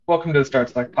Welcome to the Start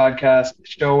Select podcast, the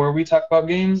show where we talk about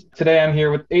games. Today I'm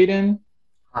here with Aidan,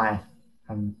 Hi,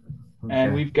 I'm I'm and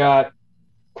here. we've got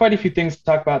quite a few things to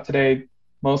talk about today,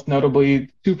 most notably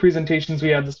two presentations we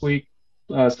had this week,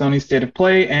 Sony's State of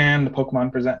Play and the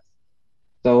Pokemon Presents.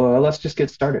 So let's just get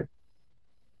started.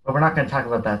 But we're not going to talk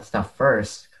about that stuff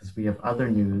first because we have other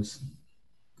news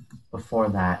before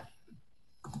that.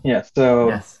 Yeah, so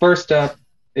Yes, first up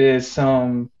is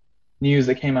some news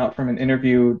that came out from an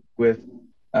interview with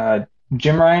uh,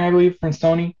 Jim Ryan, I believe, from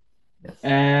Sony. yes.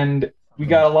 And we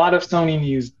Okay. got a lot of Sony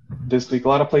news this week, a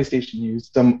lot of PlayStation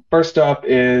news. So first up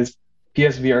is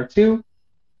PSVR 2.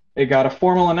 It got a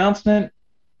formal announcement,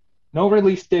 no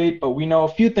release date, but we know a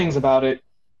few things about it.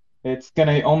 It's going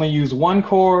to only use one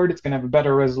cord, it's going to have a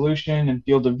better resolution and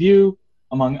field of view,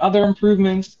 among other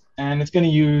improvements, and it's going to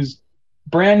use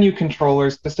brand new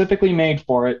controllers specifically made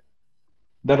for it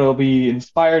that'll be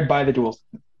inspired by the DualSense.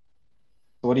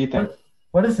 So what do you think?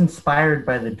 What does inspired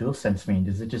by the DualSense mean?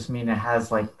 Does it just mean it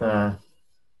has like the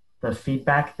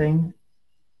feedback thing,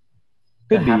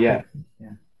 the Could be, yeah. haptic? Yeah.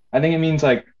 I think it means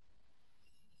like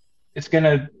it's going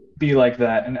to be like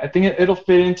that. And I think it'll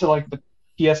fit into like the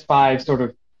PS5 sort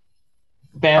of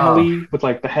Oh, family with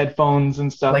like the headphones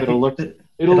and stuff. like It'll look, it'll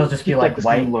it'll just be keep like like the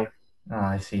same white. look. Oh,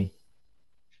 I see.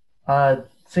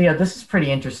 So yeah, this is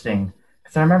pretty interesting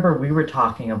because I remember we were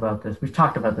talking about this. We've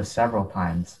talked about this several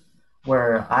times,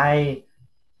 where I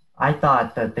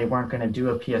thought that they weren't going to do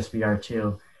a PSVR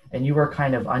 2, and you were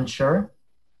kind of unsure.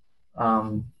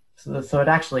 So it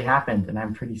actually happened, and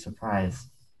I'm pretty surprised.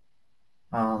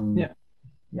 Um, Yeah.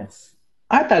 yes.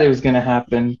 I thought it was going to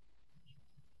happen.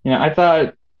 I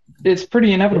thought it's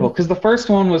pretty inevitable Really? because the first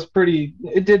one was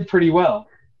it did pretty well.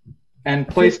 And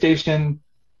I feel, PlayStation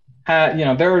had,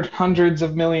 there are hundreds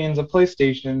of millions of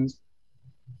PlayStations.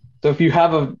 So if you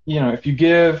have if you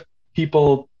give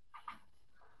people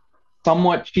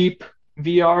somewhat cheap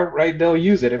VR, right, they'll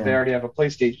use it if they yeah. already have a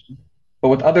PlayStation. But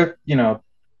with other,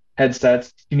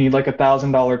 headsets, you need like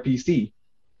 $1,000 PC.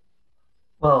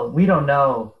 Well, we don't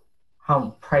know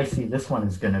how pricey this one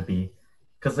is going to be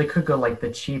because they could go like the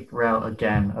cheap route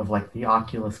again of like the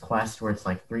Oculus Quest where it's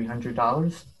like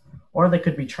 $300, or they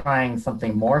could be trying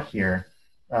something more here,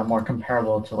 more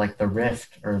comparable to like the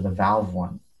Rift or the Valve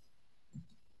one.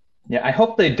 Yeah, I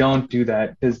hope they don't do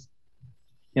that because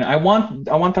I want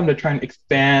them to try and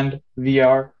expand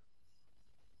VR.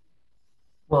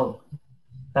 Well,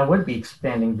 that would be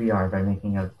expanding VR by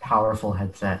making a powerful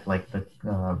headset like the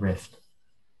Rift,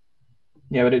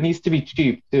 Yeah, but it needs to be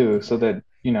cheap too, so that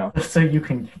so you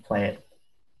can play it.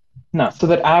 no, so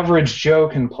that average Joe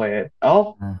can play it.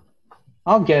 Uh,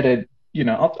 I'll get it.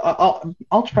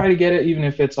 I'll try to get it even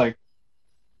if it's like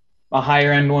a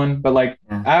higher end one. But like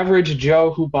yeah, average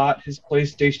Joe who bought his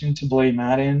PlayStation to play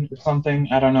Madden or something,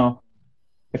 I don't know.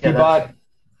 If yeah, he that's bought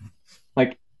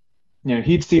like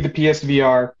he'd see the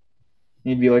PSVR,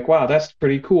 he'd be like, wow, that's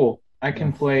pretty cool. I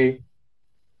can yes, play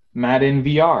Madden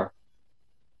VR,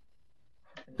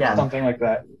 yeah, something like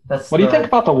that. that's What do you think the.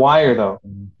 about the wire though?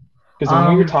 Because when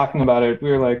we were Um, talking about it,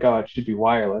 we were like, oh, it should be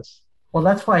wireless. Well,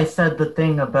 that's why I said the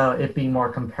thing about it being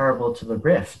more comparable to the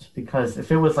Rift, because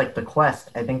if it was like the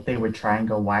Quest, I think they would try and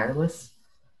go wireless.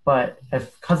 But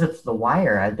if because it's the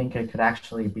wire, I think it could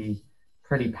actually be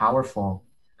pretty powerful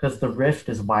because the Rift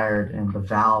is wired and the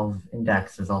Valve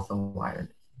Index is also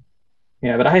wired.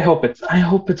 Yeah, but I hope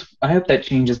that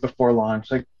changes before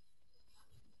launch. Like,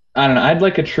 I don't know. I'd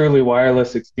like a truly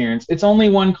wireless experience. It's only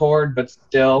one cord, but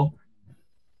still,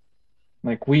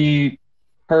 like we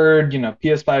heard,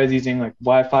 PS5 is using like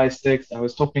Wi-Fi 6. I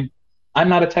was hoping, I'm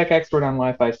not a tech expert on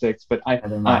Wi-Fi 6, but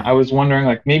Neither am I I. was wondering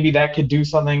like maybe that could do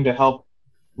something to help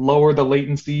lower the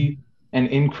latency and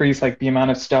increase like the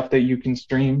amount of stuff that you can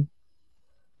stream.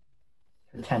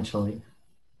 Potentially.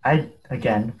 I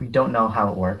again, we don't know how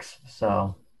it works,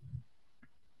 so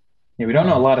Yeah, we don't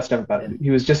know a lot of stuff about yeah, it. He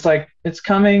was just like, it's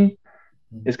coming.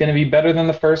 It's going to be better than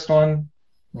the first one.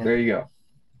 yeah. There you go. You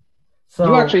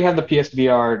So actually have the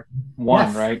PSVR one,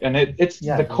 yes, right? And it's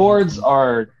yeah, the I have cords one.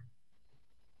 are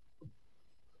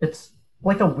It's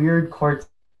like a weird cord.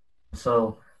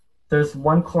 So there's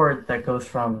one cord that goes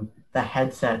from the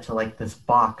headset to like this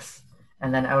box,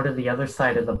 and then out of the other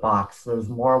side of the box, there's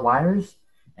more wires,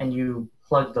 and you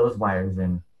plug those wires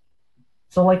in.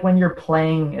 So like when you're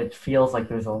playing, it feels like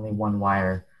there's only one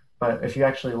wire, but if you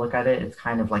actually look at it, it's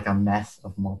kind of like a mess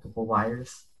of multiple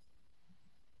wires.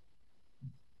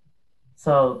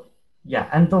 So yeah,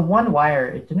 and the one wire,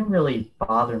 it didn't really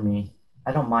bother me.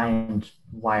 I don't mind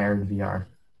wired VR.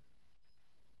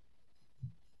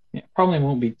 yeah, probably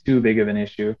won't be too big of an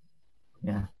issue.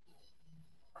 Yeah.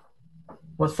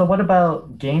 Well, so what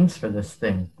about games for this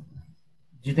thing?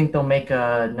 Do you think they'll make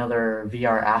another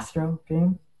VR Astro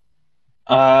game?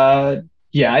 Uh,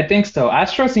 yeah, I think so.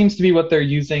 Astro seems to be what they're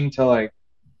using to like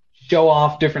show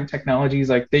off different technologies.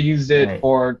 Like they used it Right.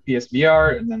 for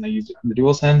PSVR and then they used it for the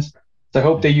DualSense. So I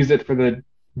hope they use it for the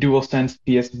DualSense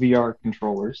PSVR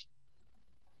controllers,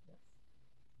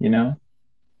 you know?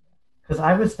 Because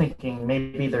I was thinking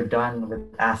maybe they're done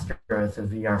with Astro as a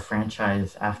VR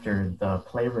franchise after the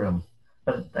Playroom.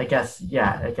 But I guess,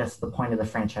 yeah, I guess the point of the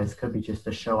franchise could be just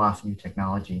to show off new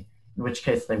technology, in which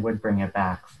case they would bring it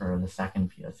back for the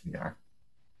second PSVR.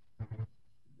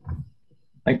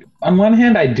 Like on one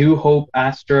hand, I do hope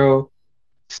Astro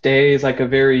stays like a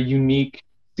very unique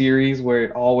series where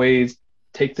it always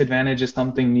takes advantage of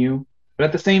something new. But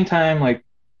at the same time, like,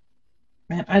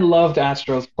 man, I loved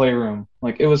Astro's Playroom.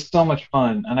 Like it was so much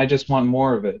fun and I just want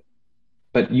more of it.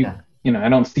 But Yeah. I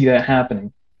don't see that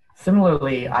happening.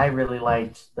 Similarly, I really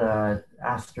liked the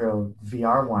Astro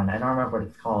VR one. I don't remember what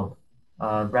it's called.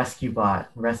 Rescue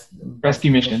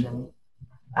Rescue Mission. Mission,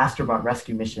 Astrobot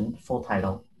Rescue Mission, full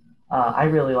title. I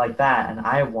really like that, and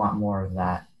I want more of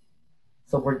that.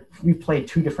 So we played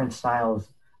two different styles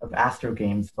of Astro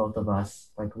games, both of us.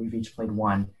 Like we've each played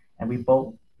one, and we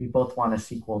both want a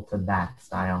sequel to that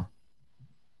style.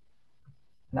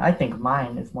 And I think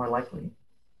mine is more likely.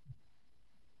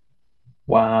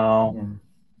 Wow. Yeah,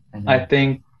 I I know.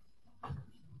 think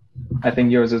I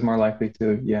think yours is more likely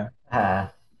to, yeah.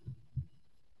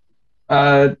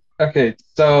 Uh, Okay,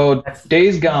 so that's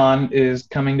Days Gone is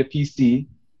coming to PC,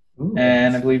 ooh, I haven't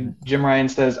and I seen believe that. Jim Ryan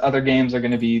says other games are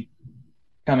going to be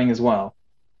coming as well.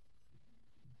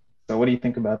 So what do you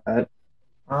think about that?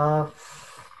 Uh,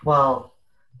 well,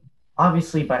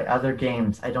 obviously by other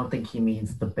games, I don't think he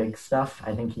means the big stuff.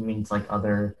 I think he means like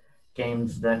other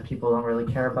games that people don't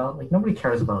really care about. Like nobody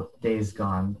cares about Days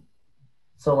Gone.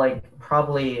 So like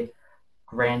probably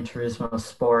Gran Turismo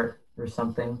Sport or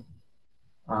something.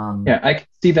 Um, Yeah, I could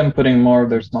see them putting more of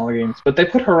their smaller games, but they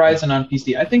put yeah, Horizon on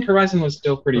PC. I think Horizon was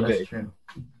still so pretty that's big. true.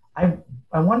 I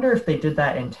I wonder if they did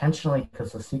that intentionally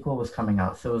because the sequel was coming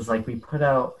out. So it was like we put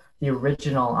out the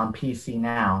original on PC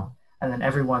now, and then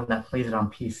everyone that plays it on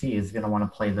PC is going to want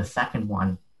to play the second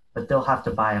one, but they'll have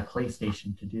to buy a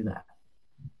PlayStation to do that.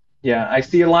 Yeah, I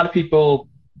see a lot of people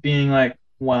being like,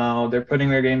 "Wow, they're putting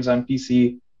their games on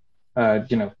PC.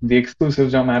 The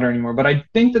exclusives don't matter anymore." But I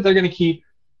think that they're going to keep,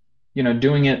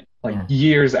 doing it like Yeah,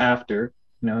 years after.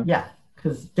 You know, yeah,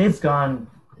 because Days Gone,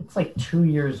 it's like 2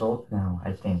 years old now,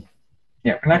 I think,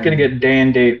 yeah, we're not going to and get day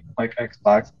and date like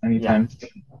Xbox yeah, anytime soon.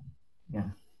 yeah.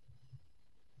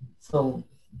 So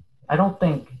I don't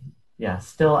think, yeah,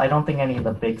 still, I don't think any of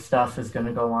the big stuff is going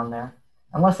to go on there.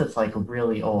 Unless it's like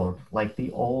really old. Like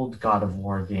the old God of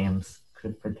War games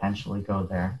could potentially go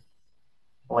there.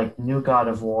 Like new God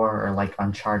of War or like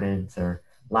Uncharted or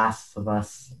Last of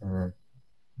Us or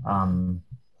um,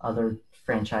 other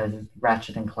franchises,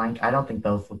 Ratchet and Clank. I don't think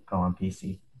those would go on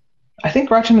PC. I think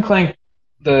Ratchet and Clank,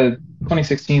 the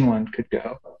 2016 one, could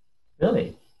go.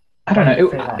 Really? I Why don't do know.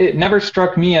 you say that? It never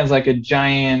struck me as like a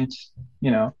giant,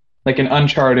 you know, like an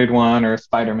Uncharted one or a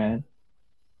Spider-Man.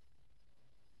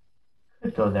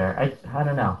 Could go there. I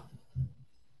don't know.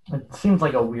 It seems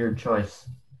like a weird choice.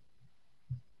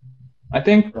 I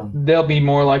think So, they'll be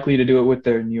more likely to do it with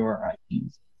their newer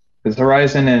IPs. Because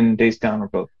Horizon and Days Gone were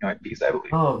both new IPs, I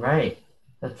believe. oh right.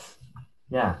 That's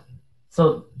yeah.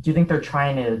 So do you think they're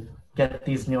trying to get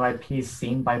these new IPs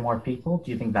seen by more people?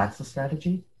 Do you think that's the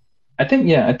strategy? I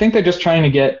think they're just trying to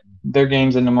get their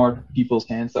games into more people's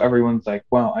hands. So everyone's like,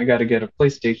 wow, I got to get a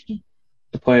PlayStation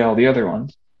to play all the other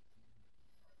ones.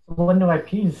 What new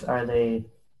IPs are they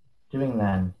doing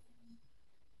then?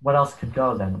 What else could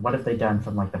go then? What have they done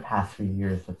from like the past few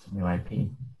years that's a new IP?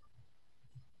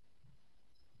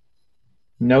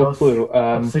 No Ghost clue.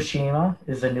 of Tsushima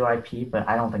is a new IP, but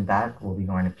I don't think that will be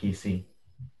going to PC.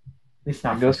 At least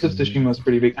not for a Ghost few of Tsushima years. was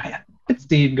pretty big. I could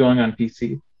see it going on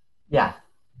PC. Yeah,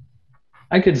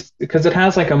 I could, because it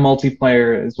has like a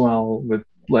multiplayer as well with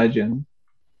Legend.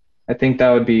 I think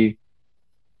that would be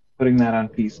putting that on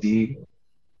PC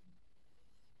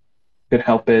could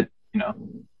help it,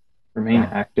 remain yeah.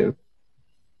 active.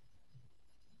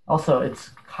 Also, it's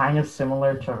kind of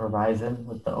similar to Horizon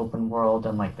with the open world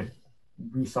and like the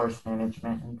resource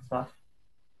management and stuff.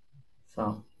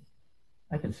 So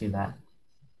I could see that.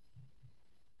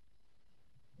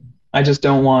 I just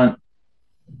don't want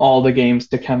all the games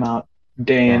to come out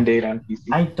day and Yeah, date on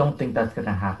PC. I don't think that's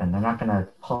gonna happen. They're not gonna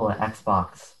pull an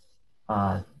Xbox,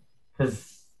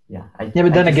 because yeah, I Yeah,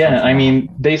 but I then just again, don't see I that mean,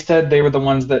 happening. they said they were the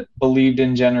ones that believed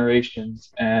in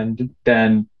generations, and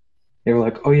then they were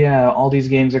like, "Oh yeah, all these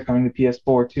games are coming to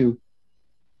PS4 too."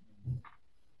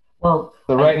 Well,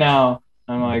 So right I now,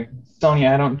 I'm like,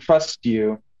 Sony, I don't trust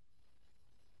you.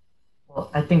 Well,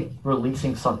 I think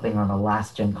releasing something on a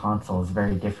last gen console is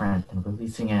very different than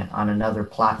releasing it on another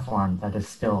platform that is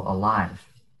still alive.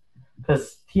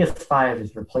 Because PS5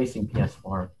 is replacing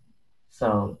PS4,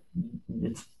 so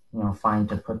it's fine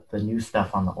to put the new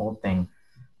stuff on the old thing.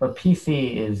 But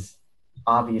PC is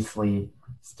obviously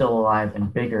still alive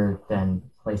and bigger than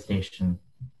PlayStation.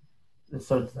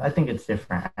 So I think it's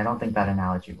different. I don't think that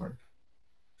analogy works.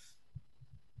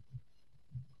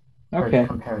 Or Okay.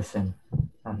 comparison,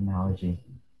 that analogy.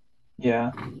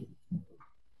 Yeah.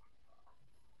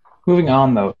 Moving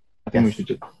on though. I think we Yes. should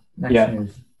just Next yeah.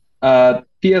 news.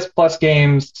 PS Plus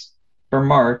games for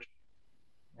March.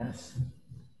 Yes.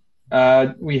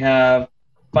 We have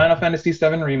Final Fantasy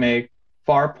VII Remake,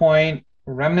 Farpoint,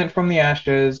 Remnant from the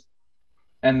Ashes,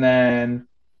 and then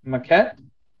Maquette.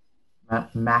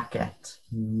 Maquette. Maquette.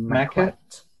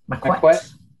 Maquette.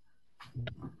 Maquette.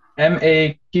 Maquette.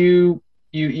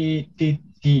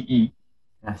 Maquette.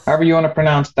 Yes. However you want to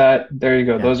pronounce that, there you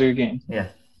go. Yeah. Those are your games. Yeah.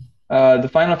 The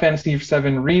Final Fantasy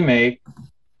VII Remake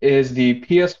is the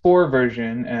PS4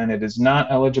 version, and it is not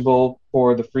eligible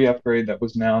for the free upgrade that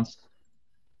was announced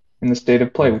in the state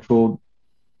of play, which we'll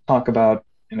talk about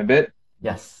in a bit.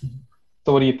 Yes.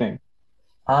 So, what do you think?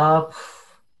 I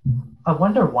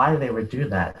wonder why they would do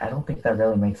that. I don't think that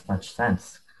really makes much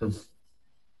sense because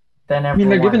then I mean,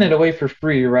 they're giving it everyone. away for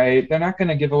free, right? They're not going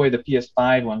to give away the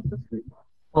PS5 one for free.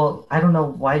 Well, I don't know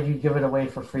why you give it away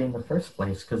for free in the first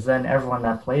place because then everyone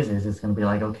that plays it is going to be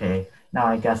like, okay, now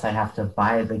I guess I have to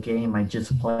buy the game I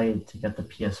just played to get the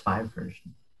PS5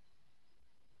 version.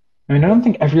 I mean, I don't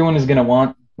think everyone is going to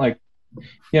want, like,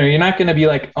 you're not going to be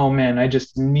like, oh man, I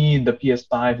just need the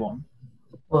PS5 one.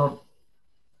 Well,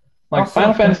 Like, also,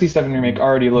 Final Fantasy VII Remake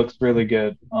already looks really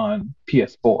good on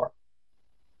PS4.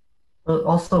 But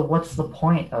also, what's the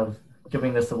point of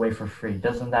giving this away for free?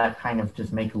 Doesn't that kind of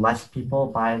just make less people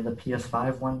buy the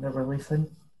PS5 one they're releasing?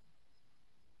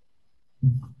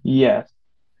 Yes.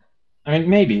 I mean,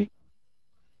 maybe.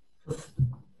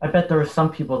 I bet there were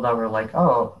some people that were like,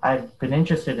 "Oh, I've been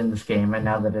interested in this game, and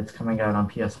now that it's coming out on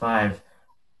PS5,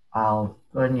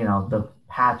 the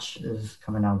patch is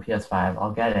coming out on PS5,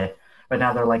 I'll get it." But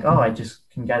now they're like, "Oh, I just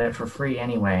can get it for free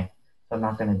anyway, so I'm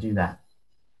not going to do that."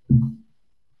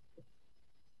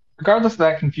 Regardless of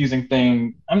that confusing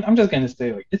thing, I'm just going to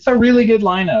say, like, it's a really good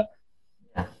lineup.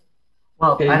 Yeah.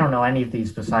 Well, Okay. I don't know any of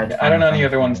these besides. I don't know any Fantasy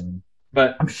other ones, 7.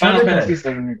 but I'm sure Final they're Fantasy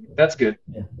good. VII, that's good.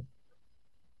 Yeah.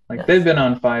 Like, Yes. they've been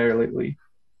on fire lately.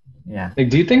 Yeah. Like,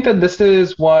 do you think that this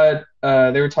is what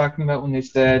they were talking about when they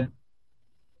said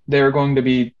they were going to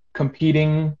be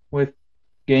competing with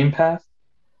Game Pass?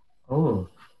 Oh,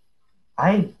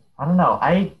 I don't know.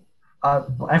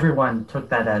 Everyone took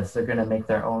that as they're gonna make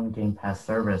their own Game Pass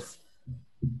service,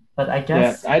 but I Yeah,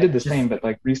 guess I did the just same, but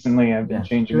like recently I've been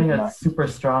changing doing my a mind. super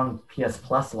strong PS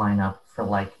Plus lineup for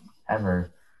like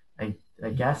ever. I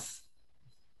guess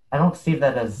I don't see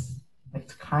that as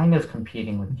it's kind of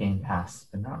competing with Game Pass,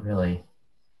 but not really.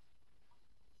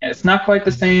 It's not quite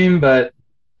the same, but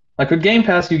like with Game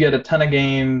Pass, you get a ton of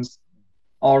games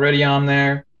already on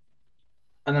there,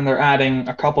 and then they're adding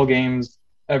a couple games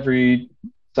every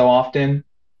so often.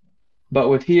 But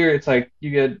with here, it's like you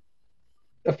get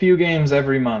a few games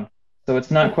every month, so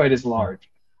it's not quite as large.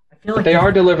 I feel But like they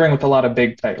are delivering with a lot of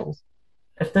big titles.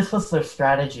 if this was their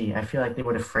strategy, I feel like they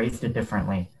would have phrased it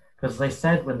differently. Because they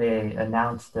said when they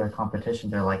announced their competition,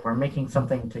 they're like, we're making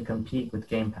something to compete with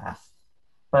Game Pass.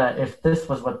 But if this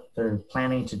was what they're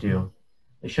planning to do,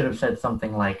 they should have said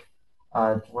something like,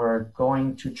 we're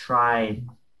going to try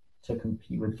to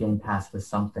compete with Game Pass with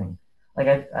something. Like,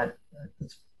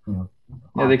 it's,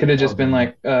 Yeah, they could have just been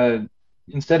horrible. like,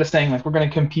 instead of saying like we're going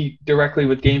to compete directly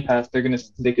with Game Pass, they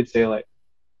could say like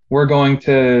we're going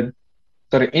to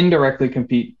sort of indirectly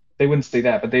compete. They wouldn't say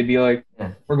that, but they'd be like,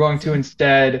 Yeah. we're going to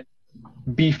instead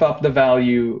beef up the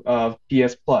value of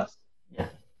PS Plus. Yeah.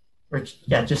 Or,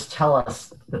 just tell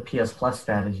us the PS Plus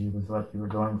strategy was what you were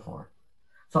going for.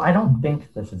 So I don't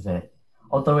think this is it.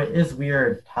 Although it is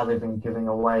weird how they've been giving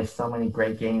away so many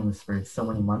great games for so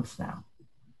many months now.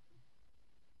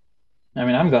 I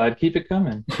mean, I'm glad. Keep it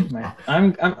coming.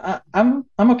 I'm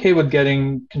okay with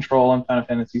getting Control on Final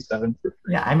Fantasy VII for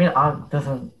free. Yeah, I mean, it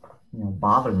doesn't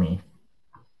bother me.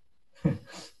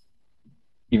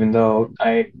 Even though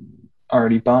I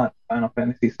already bought Final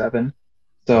Fantasy VII,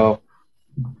 so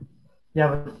yeah,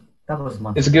 but that was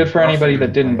months it's ago. good for You also anybody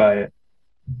that didn't buy it.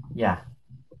 Yeah.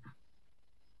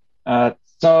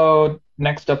 So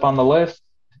next up on the list,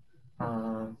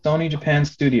 Uh, Sony Japan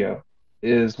Studio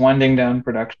is winding down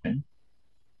production.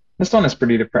 This one is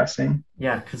pretty depressing.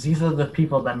 Yeah, because these are the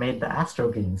people that made the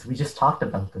Astro games. We just talked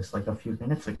about this like a few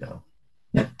minutes ago.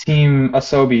 Yeah, Team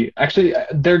Asobi. Actually,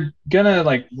 they're gonna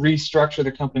like restructure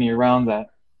the company around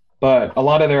that, but a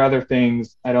lot of their other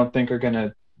things I don't think are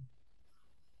gonna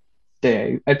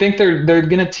stay. I think they're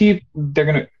gonna keep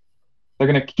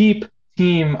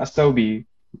Team Asobi,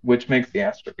 which makes the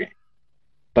Astro game.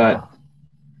 But Uh,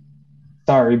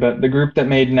 sorry, but the group that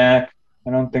made Knack,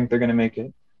 I don't think they're gonna make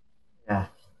it. yeah.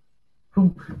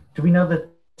 Who do we know the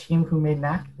team who made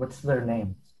Knack? What's their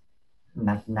name?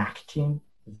 Knack team?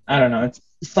 I don't know. It's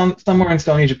somewhere in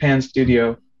Sony Japan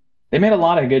Studio. They made a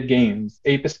lot of good games.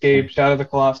 Ape Yeah. Escape, Shadow of the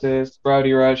Colossus,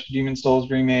 Browdy Rush, Demon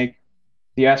Souls Remake,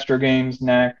 the Astro games,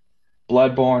 Knack,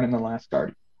 Bloodborne, and The Last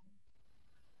Guardian.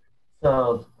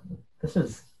 So this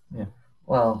is yeah.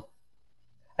 Well,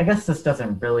 I guess this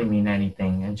doesn't really mean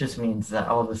anything. It just means that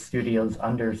all the studios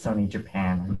under Sony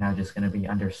Japan are now just going to be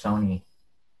under Sony.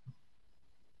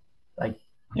 Like,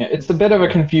 Yeah, it's a bit of a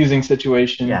confusing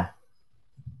situation, yeah,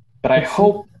 but I it's,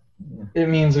 hope yeah. it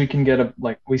means we can get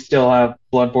we still have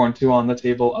Bloodborne 2 on the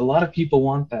table. A lot of people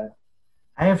want that.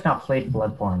 I have not played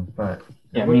Bloodborne, but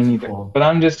Yeah, it me looks neither. cool. But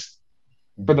I'm just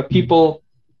for the people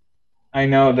I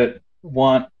know that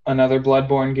want another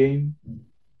Bloodborne game.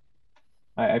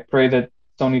 I pray that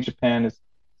Sony Japan is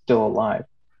still alive.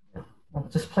 Well,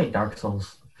 just play Dark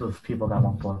Souls. Those people that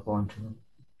want Bloodborne too.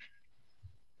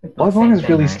 Like the Bloodborne same is thing,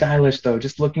 really right? stylish though.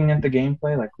 Just looking at the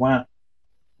gameplay, like wow.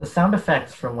 The sound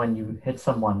effects from when you hit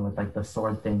someone with like the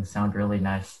sword thing sound really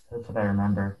nice. That's what I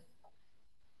remember.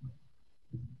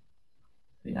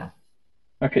 Yeah.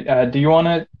 Okay, do you want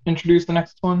to introduce the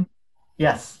next one?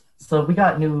 Yes. So we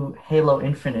got new Halo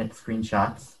Infinite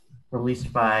screenshots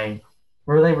released by.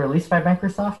 Were they released by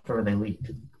Microsoft or were they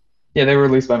leaked? Yeah, they were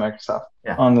released by Microsoft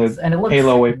Yeah. on the And it looks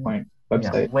Halo Waypoint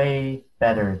website. way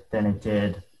better than it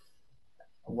did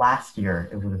last year.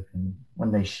 It would have been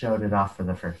when they showed it off for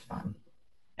the first time.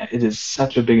 Yeah, it is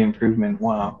such a big improvement.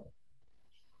 Wow.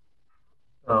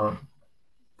 So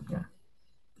yeah,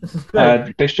 this is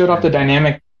good. They showed off the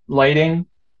dynamic lighting,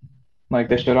 like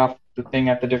they showed off the thing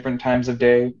at the different times of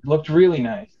day. It looked really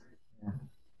nice. Yeah.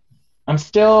 I'm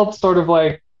still sort of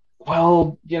like,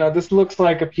 well, this looks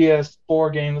like a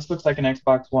PS4 game. This looks like an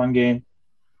Xbox One game.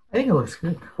 I think it looks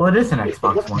good. Well, it is an It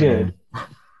Xbox looks One good. game.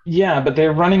 Yeah, but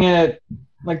they're running it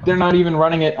like they're not even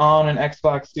running it on an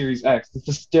Xbox Series X. This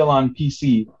is still on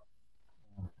PC,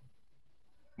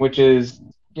 which is,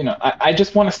 I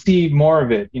just want to see more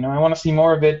of it. I want to see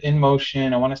more of it in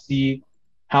motion. I want to see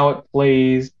how it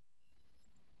plays.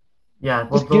 Yeah,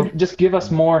 well, Just give us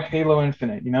more Halo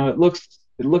Infinite. It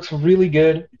looks really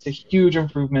good. It's a huge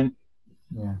improvement.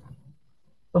 yeah.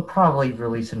 They'll probably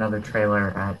release another trailer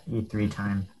at E3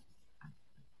 time.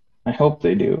 I hope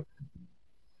they do.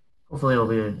 Hopefully it'll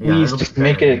be Please just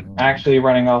make it actually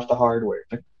running off the hardware.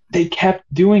 Like, they kept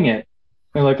doing it.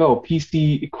 They're like, oh,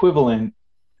 PC equivalent.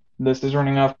 This is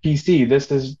running off PC. This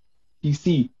is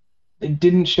PC. They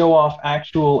didn't show off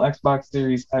actual Xbox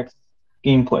Series X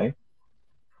gameplay.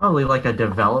 Probably like a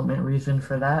development reason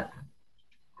for that.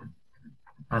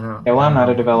 I don't know. Yeah, well, I'm not a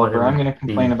what it developer. I'm would going to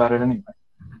complain be. about it anyway.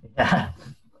 Yeah,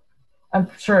 I'm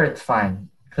sure it's fine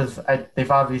because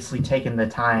they've obviously taken the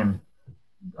time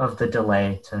of the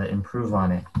delay to improve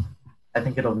on it. I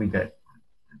think it'll be good.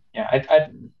 Yeah,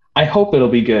 I hope it'll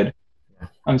be good. Yeah.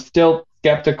 I'm still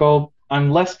skeptical. I'm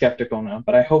less skeptical now,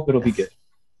 but I hope it'll be good.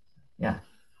 Yeah.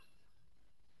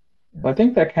 So I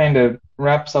think that kind of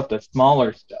wraps up the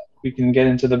smaller stuff. We can get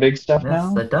into the big stuff Yes,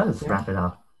 now. that does wrap it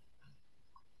up.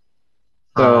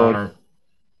 So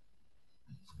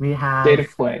we have State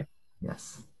of Play.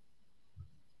 Yes.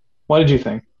 What did you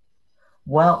think?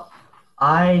 Well,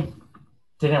 I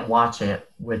didn't watch it,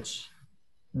 which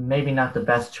maybe not the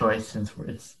best choice since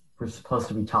we're supposed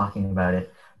to be talking about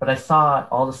it. But I saw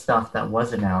all the stuff that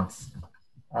was announced.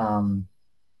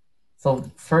 So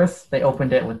first, they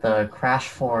opened it with the Crash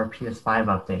 4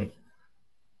 PS5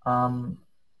 update.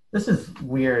 This is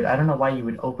weird. I don't know why you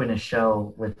would open a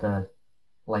show with the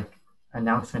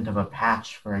announcement of a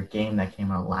patch for a game that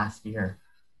came out last year.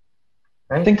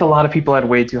 Right? I think a lot of people had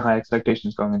way too high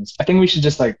expectations going in. I think we should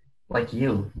just like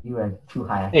you had too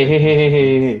high expectations.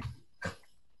 Hey.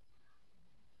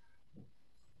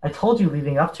 I told you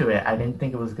leading up to it, I didn't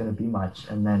think it was going to be much,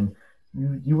 and then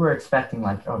you were expecting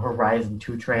like a Horizon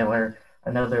 2 trailer,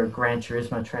 another Gran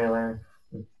Turismo trailer,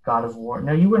 God of War.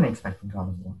 No, you weren't expecting God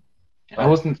of War. I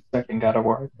wasn't expecting God of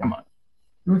War. Come on.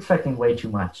 You were expecting way too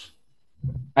much.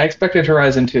 I expected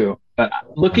Horizon 2, but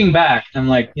looking back, I'm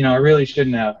like, I really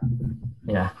shouldn't have.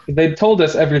 Yeah. They told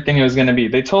us everything it was going to be.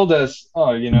 They told us,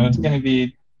 it's going to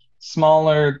be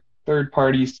smaller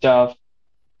third-party stuff.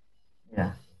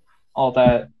 Yeah. all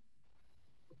that.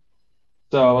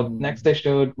 So next they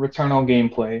showed Returnal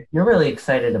gameplay. You're really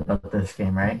excited about this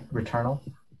game, right? Returnal?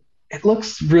 It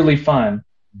looks really fun.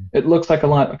 It looks like a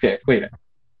lot. Okay, wait.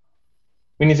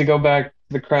 We need to go back to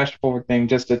the crash forward thing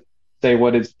just to say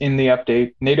what is in the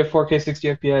update. Native 4K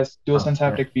 60 FPS, DualSense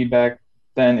haptic feedback,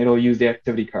 then it'll use the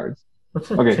activity cards.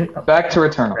 Okay, back to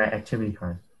Returnal. Right, activity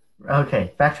card.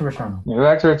 Okay, back to Returnal. Yeah,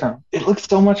 back to Returnal. It looks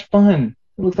so much fun.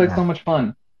 It looks like so much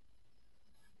fun.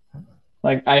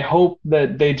 Like, I hope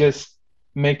that they just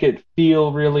make it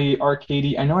feel really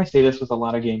arcadey. I know I say this with a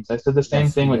lot of games. I said the same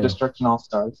thing with Destruction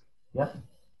All-Stars. Yep.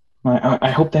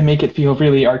 I hope they make it feel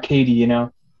really arcadey, you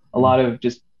know? A lot of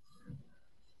just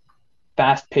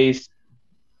fast-paced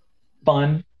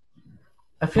fun.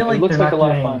 I feel like it looks like a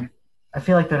lot of fun. I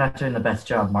feel like they're not doing the best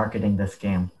job marketing this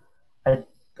game.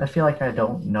 I feel like I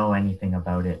don't know anything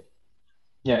about it.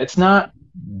 Yeah, it's not.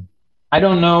 I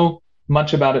don't know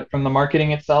much about it from the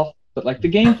marketing itself, but like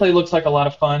the gameplay looks like a lot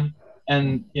of fun,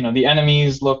 and you know the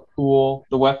enemies look cool,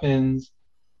 the weapons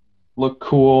look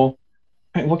cool.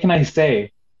 What can I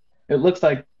say? It looks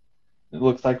like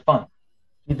fun.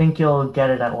 You think you'll get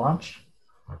it at launch?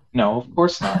 No, of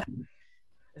course not.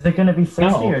 Is it going to be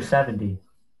 60 or 70?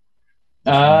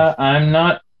 I'm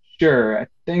not sure. I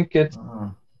think it's.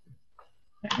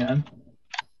 Hang on.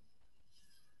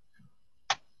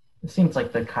 It seems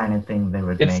like the kind of thing they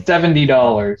would make. It's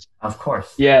 $70. Of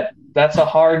course. Yeah, that's a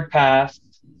hard pass.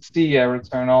 See ya,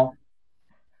 Returnal.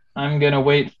 I'm going to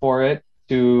wait for it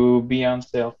to be on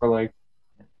sale for like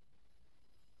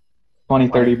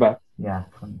 $20-$30. Yeah,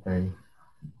 $20-$30.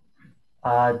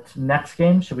 Next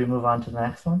game, should we move on to the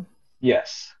next one?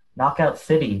 Yes. Knockout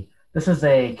City. This is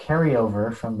a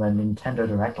carryover from the Nintendo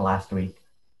Direct last week.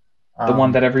 The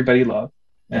one that everybody loved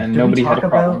and nobody had a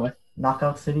problem with.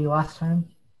 Knockout City last time?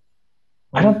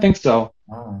 I don't think so.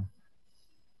 Oh.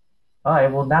 All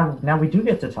right, well, now we do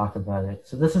get to talk about it.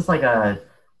 So this is like a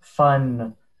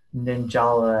fun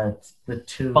Ninjala, the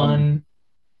two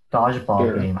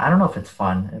dodgeball game. I don't know if it's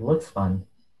fun. It looks fun.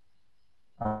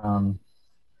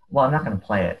 Well, I'm not going to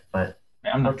play it, but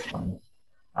it looks fun.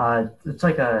 It's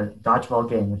like a dodgeball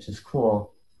game, which is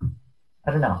cool.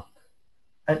 I don't know.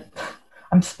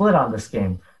 I'm split on this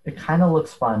game. It kind of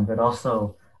looks fun, but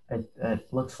also it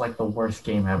looks like the worst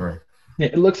game ever. Yeah,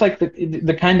 it looks like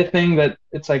the kind of thing that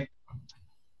it's like,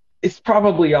 it's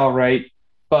probably all right,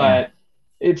 but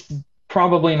it's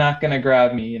probably not going to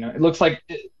grab me. You know, it looks like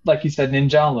you said,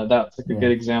 Ninjala. That's like a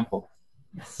good example.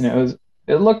 Yes. You know,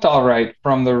 it looked all right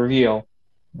from the reveal,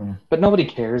 but nobody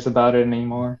cares about it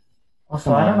anymore.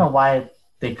 Also, I don't know why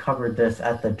they covered this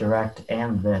at the Direct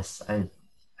and this.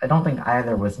 I don't think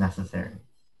either was necessary.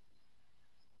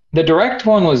 The Direct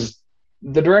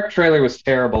trailer was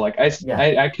terrible. Like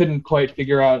I couldn't quite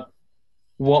figure out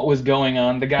what was going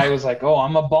on. The guy was like, "Oh,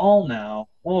 I'm a ball now.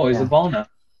 Oh, he's a ball now."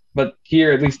 But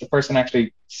here, at least the person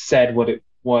actually said what it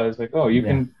was. Like, "Oh, you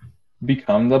can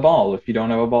become the ball. If you don't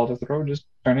have a ball to throw, just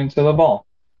turn into the ball."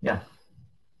 Yeah.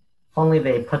 If only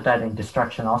they put that in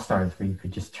Destruction All-Stars where you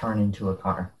could just turn into a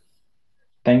car.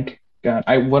 Thank God.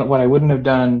 What I wouldn't have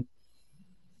done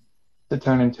to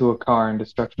turn into a car in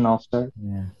Destruction All-Stars.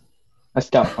 Yeah. I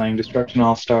stopped playing Destruction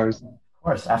All-Stars. Of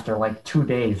course, after like 2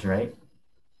 days, right?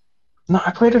 No,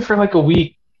 I played it for like a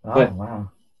week. Oh,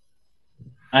 wow.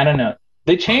 I don't know.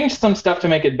 They changed some stuff to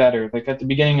make it better. Like at the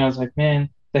beginning, I was like, man,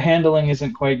 the handling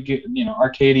isn't quite good,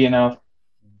 arcadey enough.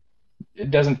 It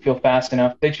doesn't feel fast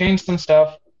enough. They changed some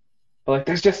stuff, but like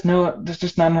there's just not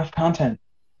enough content.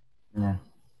 Yeah.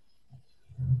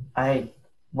 I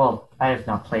have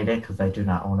not played it because I do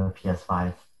not own a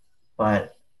PS5,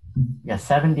 but yeah,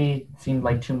 70 seemed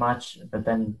like too much. But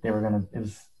then it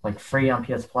was like free on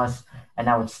PS Plus, and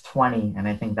now it's 20, and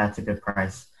I think that's a good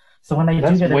price. So when I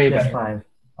do get a PS5, better.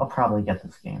 I'll probably get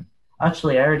this game.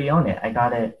 Actually, I already own it. I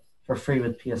got it for free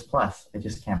with PS Plus. I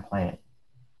just can't play it.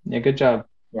 Yeah, good job.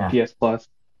 Yeah. PS Plus.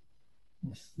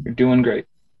 Yes. You're doing great.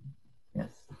 Yes.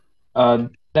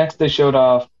 Next, they showed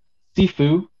off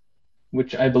Sifu,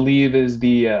 which I believe is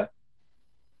the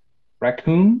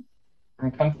raccoon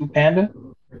from Kung Fu Panda.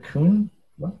 Raccoon?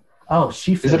 What? Oh,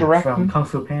 Shifu. Is it a raccoon? From Kung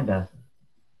Fu Panda.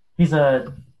 He's like,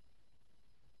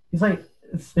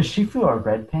 is Shifu a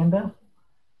red panda?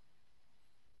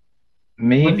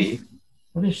 Maybe.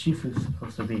 What is Shifu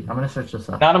supposed to be? I'm going to search this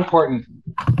up. Not important.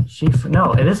 Shifu.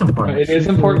 No, it is important. It is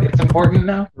important. It's important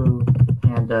now.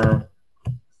 And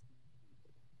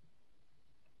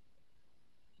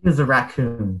he's a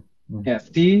raccoon. Yeah,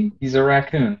 see? He's a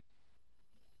raccoon.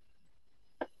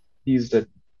 He's a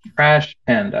trash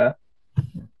panda.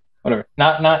 Whatever.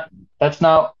 That's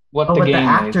not what the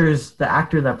game is. The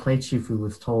actor that played Shifu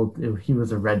was told he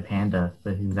was a red panda,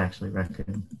 but he was actually a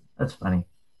raccoon. That's funny.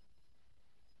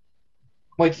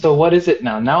 Wait, so what is it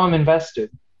now? Now I'm invested.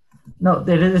 No,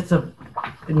 it is a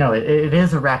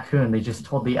raccoon. They just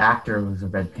told the actor it was a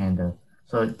red panda,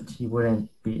 so he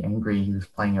wouldn't be angry. He was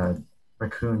playing a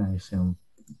raccoon, I assume.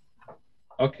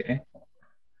 Okay.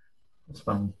 It's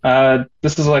fun.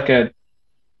 This is like a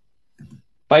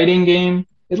fighting game.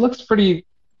 It looks pretty.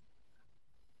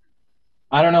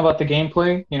 I don't know about the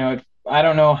gameplay. I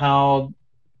don't know how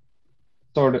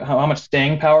much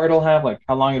staying power it'll have, like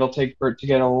how long it'll take for it to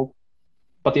get old.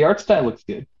 But the art style looks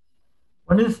good.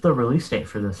 When is the release date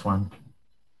for this one?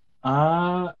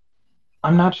 Uh,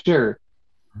 I'm not sure.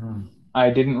 Hmm. I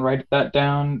didn't write that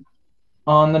down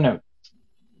on the note.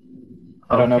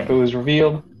 I don't know if it Okay. was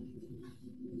revealed.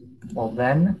 Well,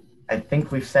 then I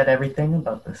think we've said everything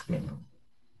about this game.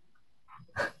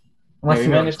 Yeah, Unless we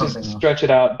you wrote managed to something else. stretch it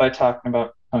out by talking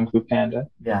about Kung Fu Panda.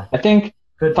 Yeah. I think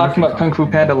Good talking movie, about Kung Kung Fu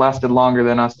Fu Panda Panda. lasted longer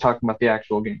than us talking about the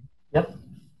actual game. Yep.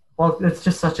 Well, it's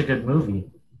just such a good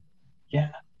movie. Yeah,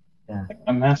 Yeah.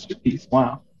 a masterpiece.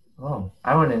 Wow. Oh,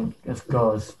 I wouldn't just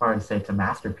go as far as say it's a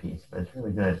masterpiece, but it's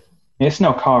really good. It's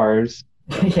no cars.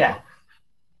 Yeah.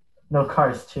 No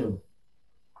Cars too,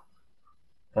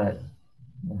 but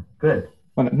yeah, good.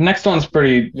 Well, the next one's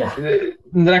pretty. Yeah. The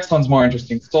next one's more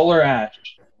interesting. Solar Ash,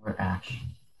 Or Ash.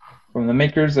 from the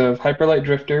makers of Hyperlight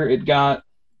Drifter. It got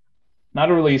not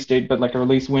a release date, but like a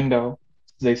release window.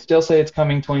 They still say it's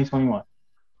coming 2021.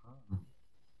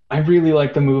 I really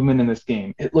like the movement in this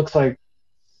game. It looks like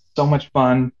so much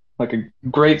fun, like a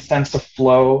great sense of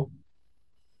flow.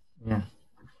 Yeah.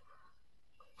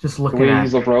 Just The looking way you at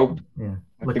use the rope, yeah, like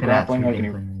the looking at grappling some hook, and gameplay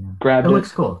you right now. It grabbed it.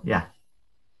 looks cool. Yeah.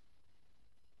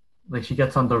 Like she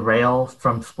gets on the rail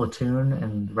from Splatoon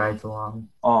and rides along.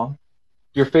 Oh,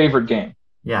 your favorite game.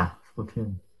 Yeah,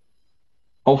 Splatoon.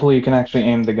 Hopefully, you can actually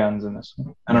aim the guns in this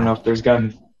one. I don't Yeah. know if there's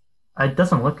guns. It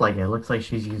doesn't look like it. It looks like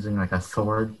she's using like a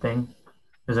sword thing.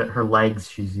 Is it her legs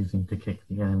she's using to kick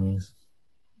the enemies?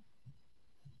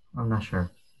 I'm not sure.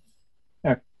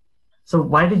 Yeah. So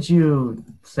why did you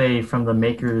say from the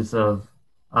makers of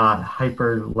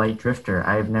Hyper Light Drifter?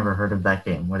 I've never heard of that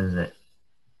game. What is it?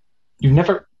 You've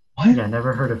never what? Yeah,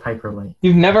 never heard of Hyper Light.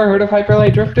 You've never heard of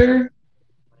Hyperlight Drifter?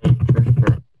 Light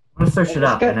Drifter. I'm gonna search Well, it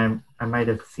up, and I might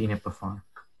have seen it before.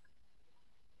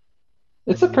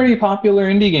 it's a pretty popular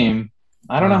indie game.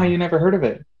 I don't know how you never heard of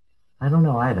it. I don't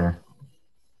know either.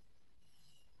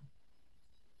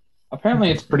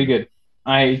 Apparently, it's pretty good.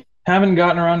 I haven't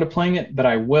gotten around to playing it, but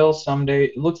I will someday.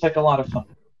 It looks like a lot of fun.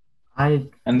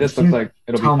 And this If looks you like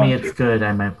it'll be tell fun me it's too. good,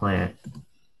 I might play it.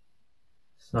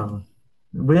 So,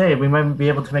 hey, we might be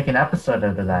able to make an episode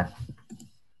out of that.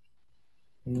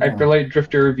 Yeah. Hyperlight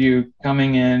Drifter review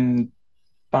coming in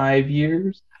 5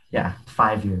 years. Yeah,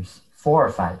 5 years, 4 or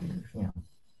 5 years. You know,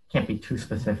 can't be too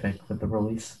specific with the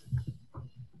release.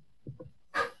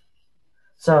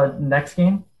 So next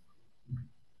game.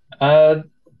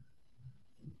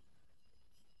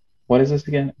 What is this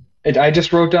again? I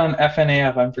just wrote down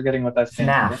FNAF. I'm forgetting what that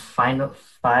stands FNAF, for.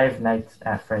 Five Nights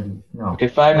at Freddy's. No. Okay,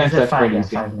 Five Nights at Freddy's.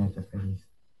 Freddy's. Yeah. Five Nights at Freddy's.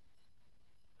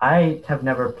 I have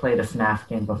never played a FNAF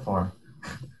game before.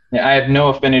 Yeah, I have no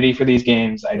affinity for these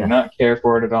games. I do not care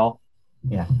for it at all.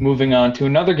 Yeah. Moving on to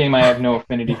another game I have no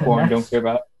affinity for and don't care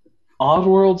about.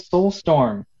 Oddworld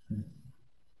Soulstorm. I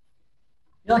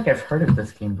feel like I've heard of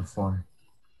this game before.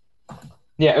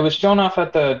 Yeah, it was shown off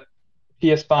at the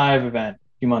PS5 event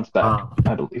a few months back,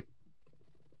 I believe.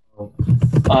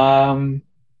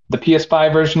 The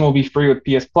PS5 version will be free with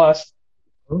PS Plus.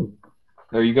 Ooh.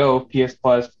 There you go, PS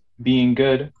Plus being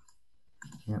good.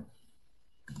 Yeah.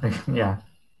 Yeah.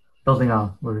 Building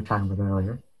on what we were talking about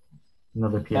earlier.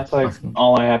 Another PS That's Plus like game.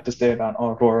 all I have to say about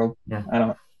Oddworld. Yeah. I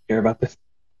don't care about this.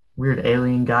 Weird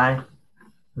alien guy.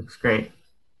 Looks great.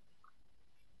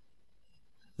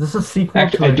 Is this a sequel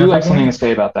Actually, to I do have game? something to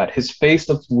say about that. His face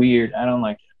looks weird. I don't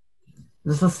like it.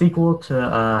 Is this a sequel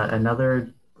to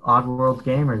another Oddworld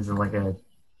game, or is it like a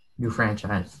new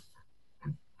franchise?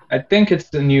 I think it's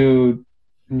the new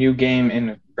game in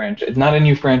a franchise. It's not a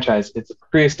new franchise. It's a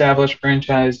pre-established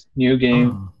franchise, new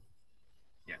game. Oh.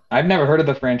 Yeah. I've never heard of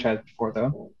the franchise before,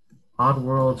 though.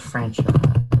 Oddworld franchise.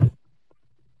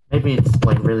 Maybe it's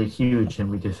like really huge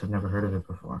and we just have never heard of it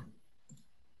before.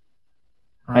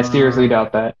 I seriously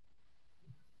doubt that.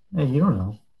 Hey, you don't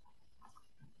know.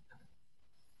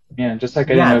 Yeah, just like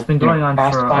it's been going on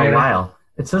for Crossfire. a while.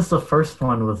 It says the first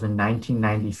one was in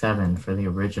 1997 for the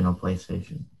original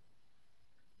PlayStation.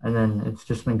 And then it's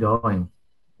just been going.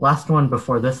 Last one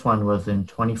before this one was in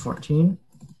 2014.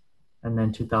 And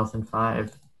then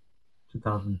 2005,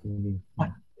 2003. What?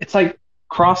 It's like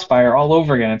Crossfire all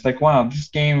over again. It's like, wow, this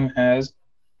game has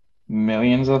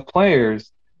millions of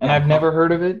players. And I've never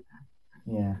heard of it.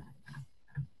 Yeah,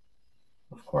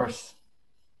 of course.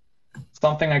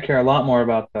 Something I care a lot more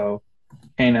about, though,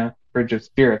 Kena, Bridge of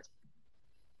Spirits.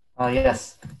 Oh,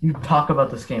 yes. You talk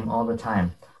about this game all the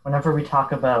time. Whenever we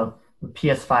talk about the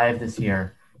PS5 this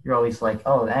year, you're always like,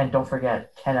 oh, and don't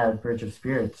forget Kenna Bridge of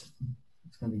Spirits.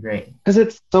 It's going to be great. Because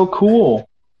it's so cool.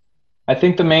 I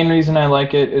think the main reason I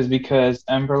like it is because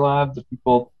Ember Lab, the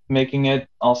people making it,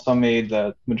 also made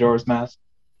the Majora's Mask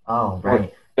Oh, short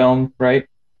right. film, right?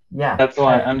 Yeah. That's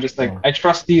why I'm just like, Yeah. I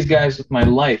trust these guys with my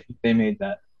life if they made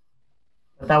that.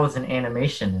 But that was an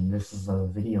animation, and this is a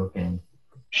video game.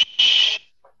 Shh.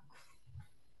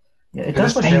 Yeah, it They're the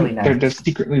does look really same. nice. They're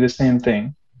secretly the same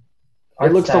thing. It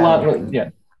Art looks a lot. style.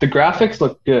 Yeah, the graphics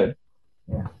look good.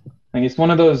 Yeah. Like it's one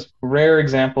of those rare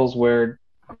examples where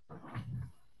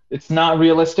it's not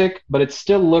realistic, but it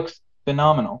still looks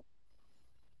phenomenal.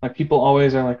 Like people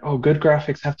always are like, "Oh, good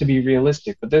graphics have to be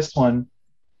realistic," but this one,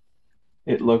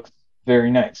 it looks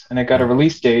very nice, and it got a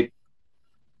release date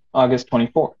August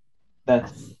 24th.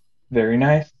 That's very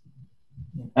nice,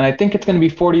 and I think it's going to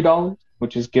be $40,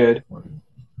 which is good.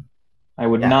 I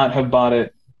would not have bought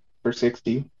it for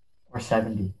 60 or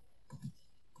 70.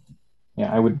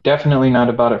 Yeah, I would definitely not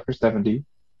have bought it for 70.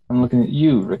 I'm looking at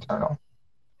you, Returnal.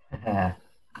 Yeah.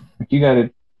 You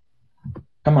gotta,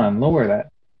 come on, lower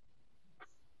that.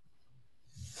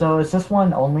 So is this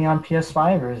one only on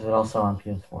PS5 or is it also on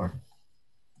PS4?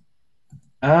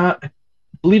 I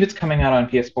believe it's coming out on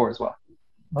PS4 as well.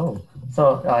 Oh,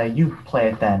 so you play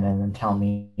it then and then tell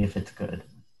me if it's good.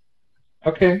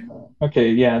 Okay,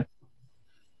 yeah,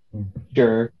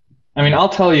 sure. I mean, I'll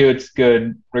tell you it's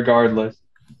good regardless.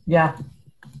 Yeah,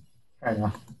 fair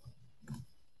enough.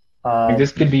 Like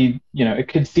this could be, it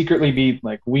could secretly be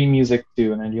like Wii Music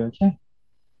 2, and then you're like, yeah,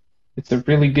 it's a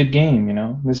really good game,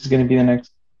 This is going to be the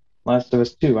next Last of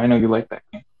Us 2. I know you like that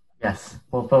game. Yes,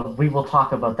 well, but we will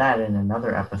talk about that in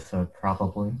another episode,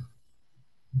 probably.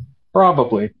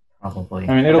 Probably. I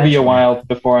mean, it'll be a while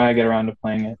before I get around to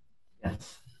playing it.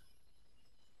 Yes.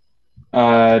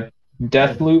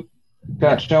 Deathloop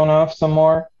got shown off some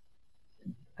more.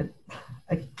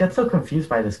 I get so confused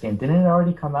by this game. Didn't it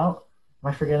already come out? Am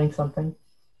I forgetting something?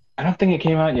 I don't think it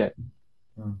came out yet.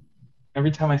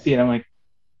 Every time I see it, I'm like,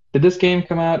 did this game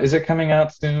come out? Is it coming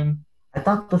out soon? I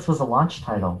thought this was a launch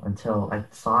title until I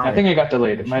saw it. I think it got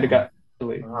delayed. It might have got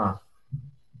delayed.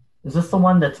 Is this the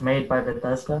one that's made by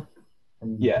Bethesda?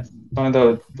 Yes. One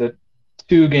of the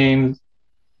two games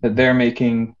that they're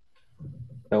making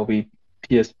that will be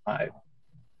PS5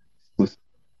 exclusive.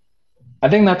 I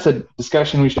think that's a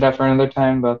discussion we should have for another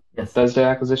time about Bethesda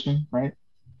acquisition, right?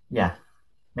 Yeah,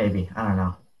 maybe. I don't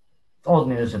know. It's old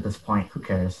news at this point. Who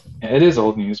cares? Yeah, it is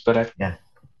old news, but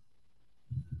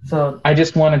So I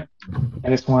just want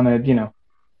to,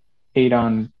 hate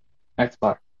on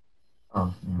Xbox.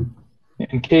 Oh, yeah.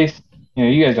 In case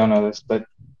you guys don't know this, but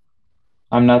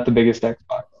I'm not the biggest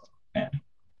Xbox fan.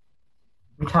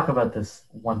 We talk about this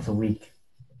once a week,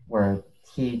 where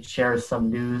he shares some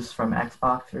news from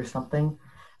Xbox or something,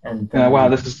 and wow,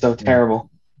 this is so terrible.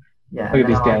 Yeah, look at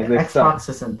these guys. Like, Xbox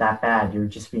isn't that bad. You're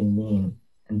just being mean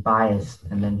and biased.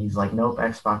 And then he's like, "Nope,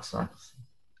 Xbox sucks."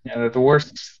 Yeah, they're the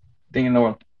worst thing in the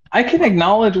world. I can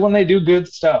acknowledge when they do good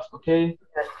stuff, okay?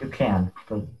 Yes, you can.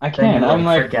 But I can. I'm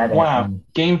like, wow, and...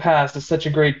 Game Pass is such a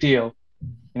great deal.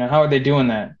 How are they doing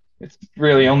that? It's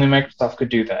really only Microsoft could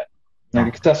do that. Like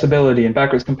accessibility and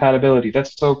backwards compatibility.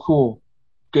 That's so cool.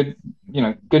 Good,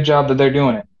 good job that they're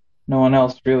doing it. No one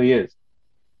else really is.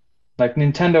 Like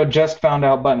Nintendo just found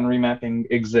out button remapping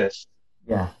exists.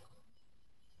 Yeah.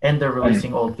 And they're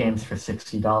releasing old games for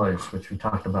 $60, which we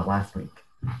talked about last week.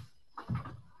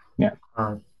 Yeah.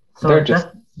 So they're just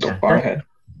so far ahead.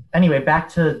 Anyway, back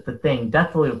to the thing.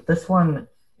 Deathloop, this one,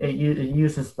 it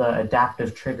uses the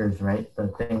adaptive triggers, right? The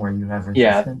thing where you have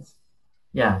resistance.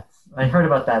 Yeah. I heard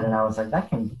about that and I was like,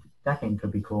 that game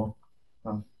could be cool.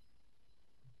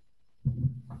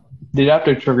 The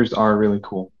adaptive triggers are really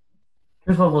cool.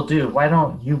 Here's what we'll do. Why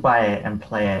don't you buy it and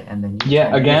play it, and then you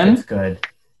tell me if it's good.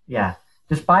 Yeah.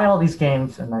 Just buy all these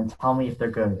games and then tell me if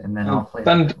they're good, and then I'll play.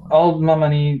 Spend all my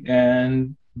money,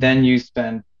 and then you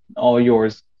spend all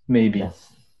yours, maybe.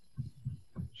 Yes.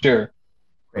 Sure.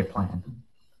 Great plan.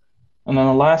 And then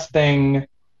the last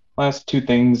two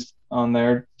things on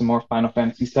there, some more Final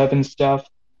Fantasy VII stuff.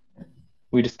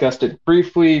 We discussed it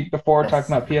briefly before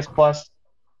talking about PS Plus.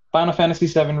 Final Fantasy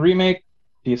VII Remake,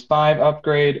 PS5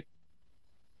 upgrade,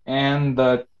 and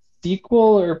the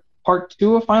sequel or part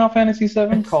 2 of Final Fantasy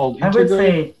VII called Integrate. I would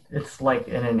say it's like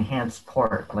an enhanced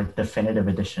port, like Definitive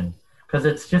Edition, because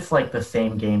it's just like the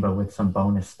same game but with some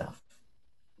bonus stuff.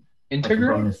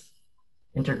 Integrate?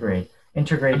 Integrate.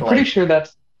 I'm pretty sure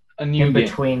that's a new in game.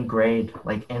 between grade,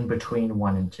 like in between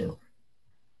 1 and 2.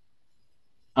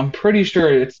 I'm pretty sure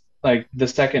it's like the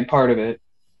second part of it.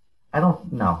 I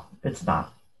don't know. It's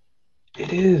not.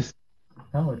 It is.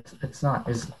 No, it's not.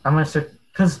 I'm gonna search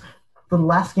because the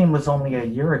last game was only a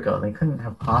year ago. They couldn't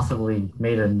have possibly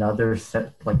made another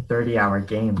set like 30-hour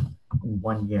game in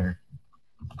 1 year.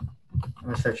 I'm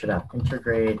gonna search it up.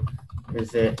 Intergrade.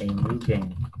 Is it a new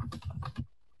game?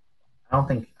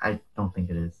 I don't think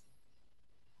it is.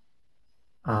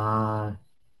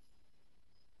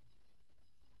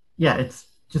 Yeah, it's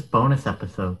just bonus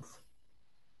episodes.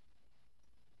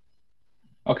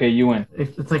 Okay, you win.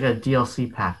 It's like a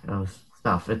DLC pack of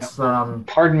stuff. It's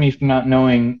Pardon me for not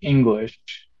knowing English.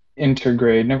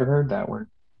 Intergrade. Never heard that word.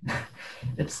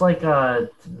 it's like the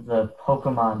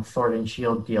Pokemon Sword and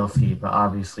Shield DLC, but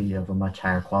obviously of a much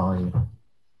higher quality.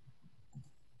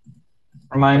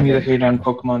 Remind me to hate on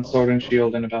Pokemon Sword and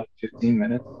Shield in about 15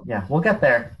 minutes. Yeah, we'll get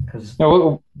there because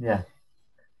No, yeah.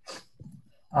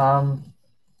 So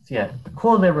yeah,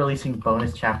 cool they're releasing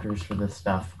bonus chapters for this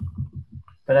stuff,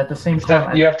 but at the same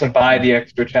time, you have to buy the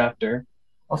extra chapter.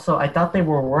 Also, I thought they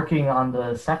were working on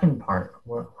the second part.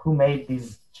 Who made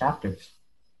these chapters?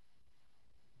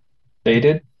 They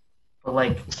did. But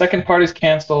like, the second part is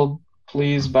canceled.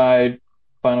 Please buy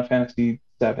Final Fantasy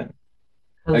VII.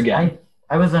 Again.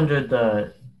 I was under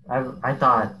the I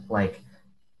thought like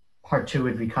part 2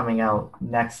 would be coming out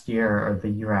next year or the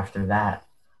year after that.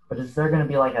 But is there going to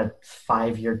be like a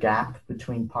 5-year gap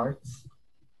between parts?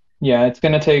 Yeah, it's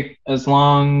going to take as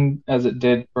long as it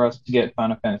did for us to get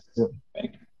Final Fantasy VII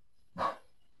Remake.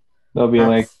 They'll be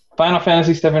like, Final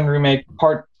Fantasy VII Remake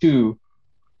Part 2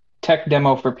 tech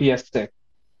demo for PS6.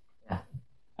 Yeah.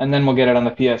 And then we'll get it on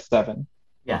the PS7.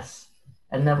 Yes.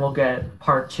 And then we'll get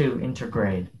Part 2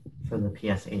 Intergrade for the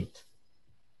PS8.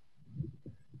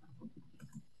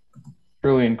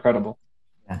 Truly incredible.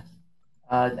 Yeah.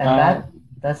 And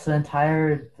that's the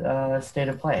entire state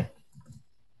of play.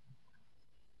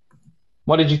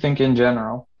 What did you think in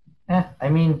general? I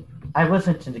mean, I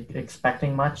wasn't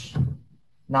expecting much.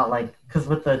 Not like, because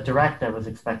with the Direct, I was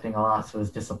expecting a lot, so it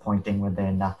was disappointing when they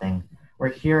had nothing. Where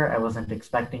here, I wasn't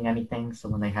expecting anything, so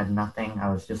when they had nothing, I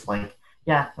was just like,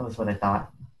 yeah, that was what I thought.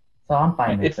 So I'm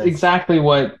fine with this.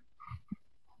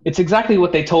 It's exactly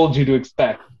what they told you to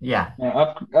expect. Yeah.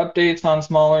 Updates on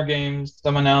smaller games,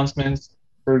 some announcements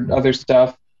for other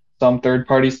stuff, some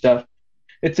third-party stuff.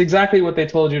 It's exactly what they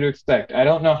told you to expect. I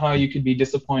don't know how you could be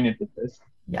disappointed with this.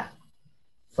 Yeah.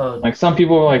 So like some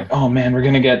people were like, "Oh man, we're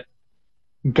gonna get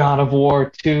God of War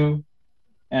 2,"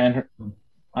 and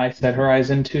I said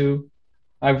Horizon 2.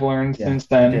 I've learned since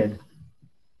then. You did.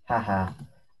 Haha.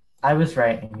 I was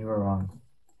right and you were wrong.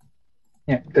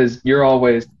 Yeah, because you're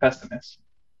always pessimist.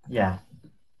 Yeah.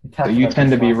 So you tend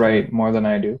to be right more than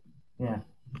I do. Yeah.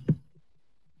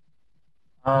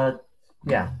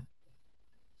 Yeah.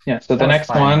 Yeah, so the next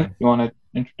one, you want to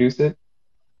introduce it?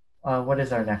 What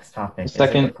is our next topic? The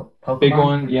second big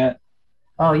one, yeah.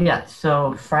 Oh, yeah.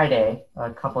 So Friday,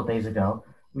 a couple days ago,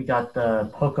 we got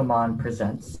the Pokemon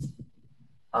Presents.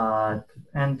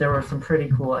 And there were some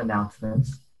pretty cool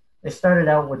announcements. They started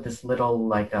out with this little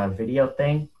like video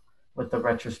thing with the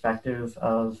retrospective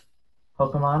of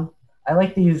Pokemon. I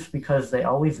like these because they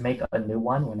always make a new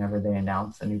one whenever they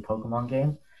announce a new Pokemon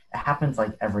game. It happens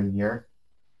like every year.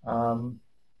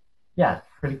 Yeah,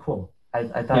 pretty cool.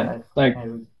 I thought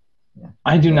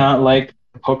I do not like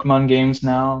Pokemon games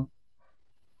now.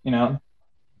 You know,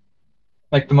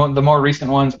 like the more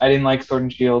recent ones, I didn't like Sword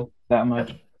and Shield that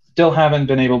much. Still haven't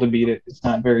been able to beat it. It's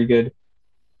not very good.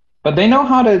 But they know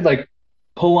how to like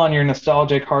pull on your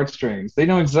nostalgic heartstrings. They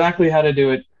know exactly how to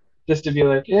do it just to be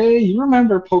like, hey, you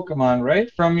remember Pokemon,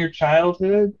 right? From your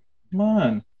childhood? Come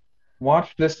on.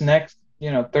 Watch this next,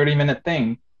 30-minute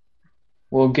thing.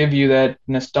 We'll give you that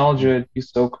nostalgia you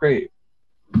so crave.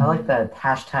 I like the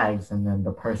hashtags and then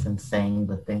the person saying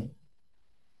the thing.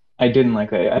 I didn't like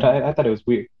that. I thought it was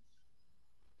weird.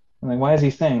 I'm like, why is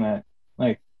he saying that?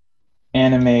 Like,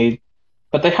 anime.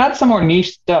 But they had some more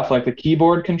niche stuff, like the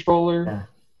keyboard controller. Yeah.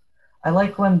 I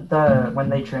like when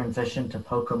they transitioned to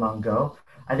Pokemon Go.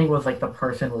 I think it was like the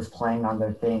person was playing on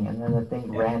their thing, and then the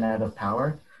thing ran out of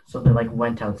power, so they like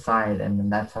went outside, and then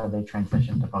that's how they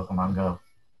transitioned to Pokemon Go.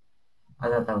 I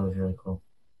thought that was really cool.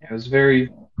 It was very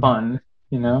fun,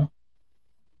 We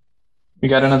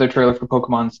got another trailer for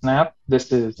Pokemon Snap.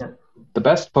 This is the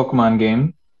best Pokemon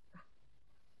game.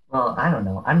 Well, I don't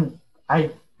know.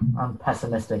 I'm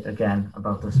pessimistic again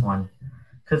about this one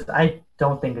because I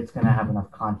don't think it's going to have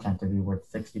enough content to be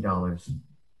worth $60.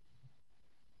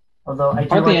 Although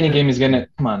hardly any game is going to,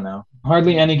 come on now.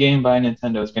 Hardly any game by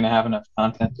Nintendo is going to have enough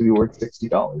content to be worth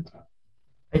 $60. Yeah,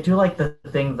 I like the Hardly any game by Nintendo is going to have enough content to be worth $60. Hardly any game by Nintendo is going to have enough content to be worth $60. Hardly any game by Nintendo is going to have enough content to be worth $60. I do like the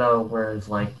thing though, where it's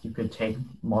like you could take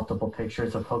multiple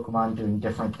pictures of Pokemon doing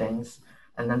different things,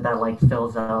 and then that like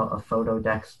fills out a photo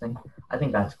dex thing. I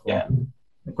think that's Yeah. cool.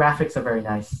 The graphics are very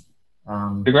nice.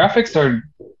 The graphics are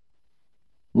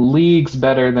leagues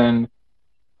better than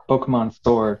Pokemon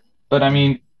Sword. But I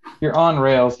mean, you're on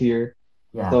rails here,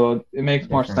 Yeah, so it makes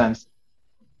more different. sense.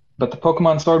 But the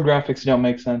Pokemon Sword graphics don't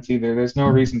make sense either. There's no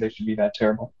reason they should be that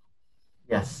terrible.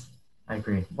 Yes, I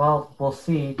agree. Well, we'll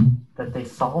see that they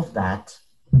solve that,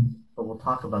 but we'll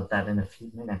talk about that in a few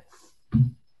minutes.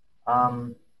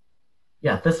 Um,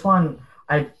 yeah, this one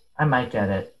I might get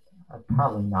it.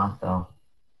 Probably not though.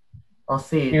 I'll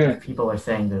see Yeah, if people are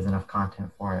saying there's enough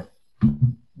content for it.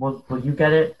 Will you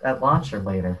get it at launch or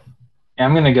later?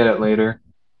 I'm gonna get it later.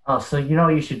 Oh, so you know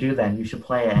what you should do then? You should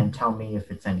play it and tell me if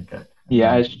it's any good. And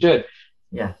Yeah, I then, should.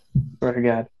 yeah. Swear to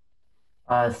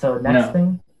God. So next No.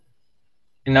 thing,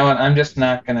 You know what? I'm just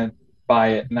not gonna buy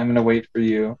it, and I'm gonna wait for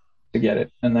you to get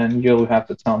it, and then you'll have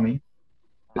to tell me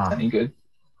if it's uh, any good.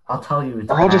 I'll tell you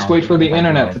it's Or I'll just bad wait for even the if I do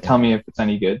internet to like it. tell me if it's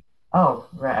any good. Oh,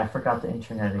 right. I forgot the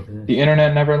internet The exists.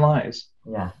 internet never lies.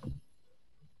 Yeah.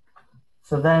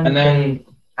 So And then then, yeah,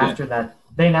 after that,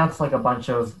 they announced like a bunch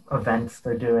of events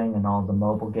they're doing and all the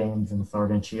mobile games and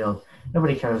Sword and Shield.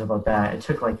 Nobody cares about that. It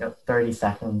took like 30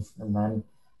 seconds, and then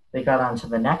they got on to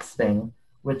the next thing,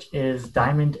 which is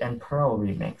Diamond and Pearl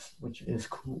remix, which is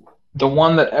cool. the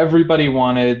one that everybody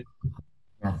wanted,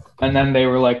 Yeah, and then they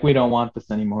were like, we don't want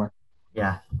this anymore.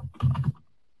 yeah.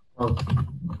 Well,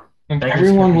 And beggars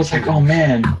everyone can't be was like, oh choosers.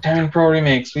 man, Diamond Pro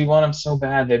remakes, we want them so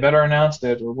bad. They better announce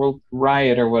it or we'll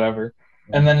riot or whatever.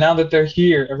 Yeah. And then now that they're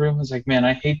here, everyone's like, man,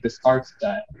 I hate this art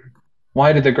style.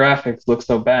 Why do the graphics look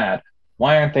so bad?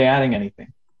 Why aren't they adding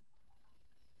anything?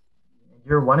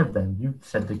 You're one of them. You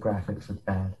said the graphics was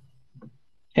bad.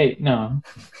 Hey, no.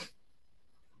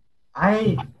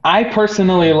 I I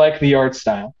personally like the art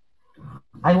style.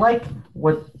 I like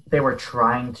what they were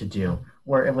trying to do,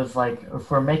 where it was like, if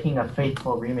we're making a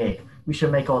faithful remake, we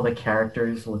should make all the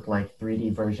characters look like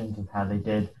 3D versions of how they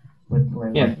did with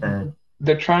Yeah, like the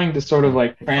they're trying to sort of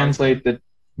like Pixar stuff. translate the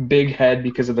big head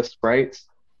because of the sprites.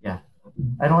 Yeah,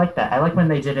 I don't like that. I like when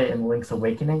they did it in Link's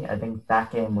Awakening. I think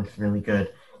that game looks really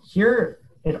good. Here,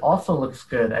 it also looks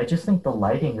good. I just think the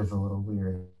lighting is a little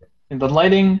weird. And the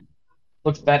lighting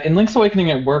looks bad. In Link's Awakening,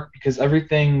 it worked because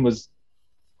everything was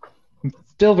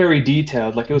still very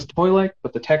detailed. Like it was toy-like,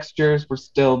 but the textures were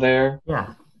still there.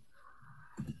 Yeah,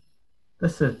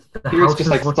 this is the Here it's just houses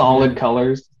like looked solid weird.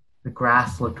 colors. The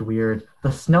grass looked weird.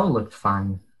 The snow looked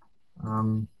fine.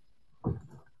 Um, I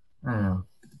don't know.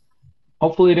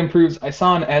 Hopefully it improves. I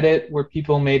saw an edit where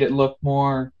people made it look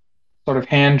more sort of Of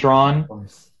hand-drawn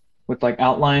course. with like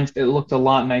outlines. It looked a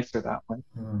lot nicer that way.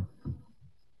 Mm.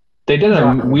 They did a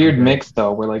Andromeda would be weird good. mix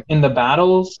though, where like in the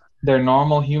battles, they're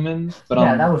normal humans, but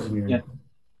Yeah, that on was weird. yeah,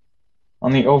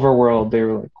 on the overworld, they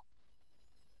were like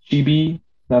chibi.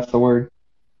 That's the word.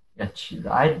 Yeah,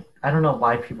 I don't know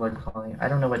why people are calling it. I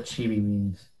don't know what chibi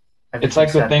means. I It's just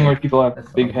like the accept thing where it. people have That's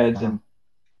the big art heads, and style.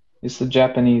 it's the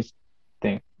Japanese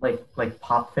thing. Like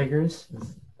pop figures.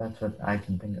 That's what I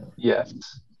can think of. Yes.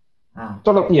 Ah.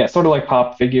 Sort of like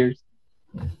pop figures.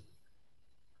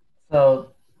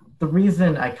 So the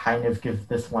reason I kind of give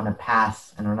this one a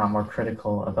pass and are not more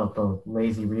critical about the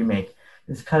lazy remake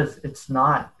is because it's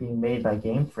not being made by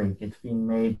Game Freak. It's being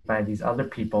made by these other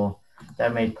people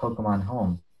that made Pokemon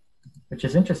Home, which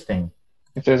is interesting.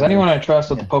 If there's 'Cause anyone I trust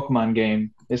with yeah, the Pokemon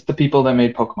game, it's the people that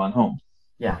made Pokemon Home.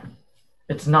 yeah,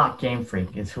 it's not Game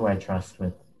Freak. Is who I trust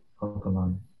with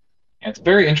Pokemon. And it's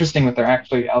very interesting that they're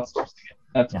actually outsourcing it.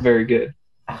 That's Yeah, very good.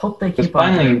 I hope they Because keep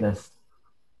on doing finally, this.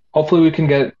 hopefully, we can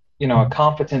get a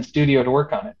competent studio to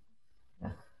work on it.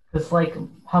 Because like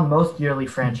how most yearly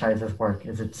franchises work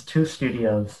is it's two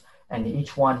studios and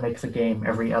each one makes a game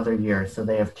every other year, so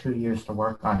they have 2 years to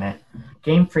work on it.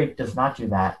 Game Freak does not do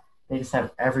that. They just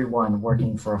have everyone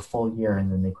working for a full year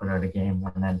and then they put out a game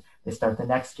and then they start the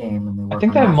next game and they I work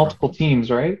think on they have that for a multiple full year.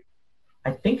 teams, right?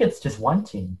 I think it's just one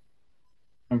team.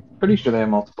 I'm pretty sure they have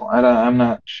multiple. I'm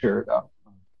not sure though.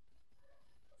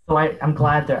 So I'm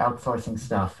glad they're outsourcing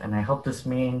stuff and I hope this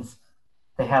means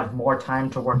they have more time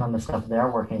to work on the stuff they're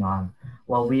working on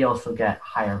while we also get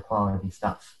higher quality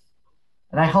stuff.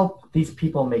 And I hope these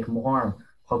people make more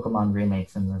Pokemon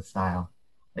remakes in this style,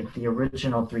 like the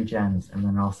original three gens, and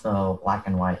then also Black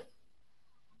and White.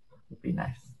 Would be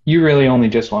nice. You really only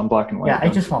just want black and Yeah, white, I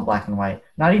don't just you? want Black and White.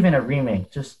 Not even a remake,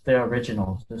 just the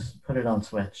original. Just put it on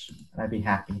Switch, and I'd be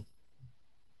happy.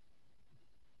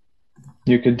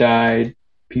 You could die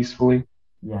peacefully.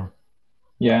 Yeah.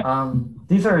 Yeah,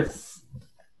 These are.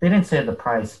 They didn't say the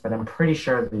price, but I'm pretty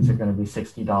sure these are going to be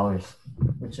 $60,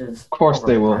 which is of course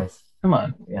they will. overpriced. Come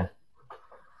on. Yeah,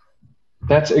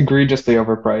 That's egregiously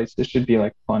overpriced. This should be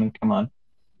like fun. Come on.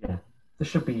 yeah. This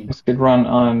should be. This could run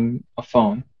on a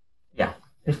phone. Yeah,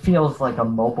 it feels like a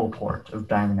mobile port of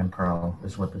Diamond and Pearl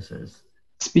is what this is.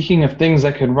 Speaking of things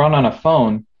that could run on a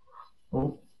phone,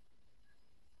 Oh,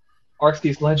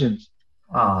 Arceus Legends.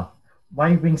 why are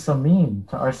you being so mean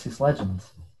to Arceus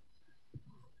Legends?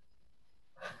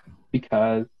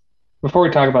 Because before we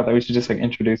talk about that, we should just like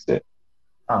introduce it.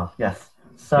 Oh, yes.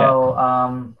 Yeah.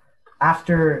 So,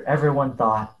 after everyone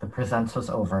thought the Presents was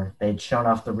over, they'd shown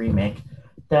off the remake,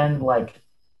 then, like,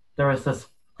 there was this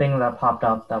thing that popped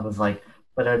up that was like,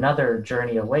 but another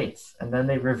journey awaits. And then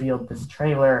they revealed this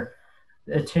trailer.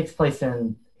 It takes place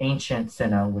in ancient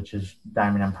Sinnoh, which is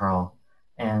Diamond and Pearl.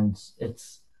 And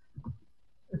it's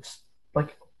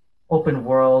like open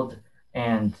world,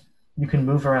 and you can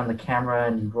move around the camera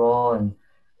and you roll, and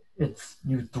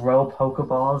you throw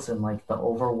Pokeballs in like the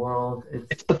overworld.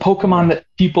 It's the Pokemon that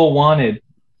people wanted.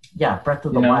 Yeah, Breath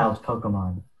of the Wild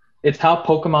Pokemon. It's how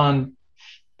Pokemon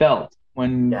felt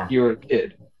when Yeah. you were a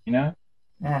kid, you know?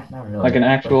 Not really. Like an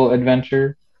actual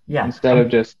adventure Yeah. instead of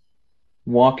just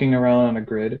walking around on a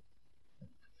grid.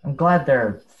 I'm glad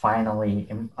they're finally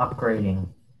upgrading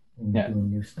and Yeah. doing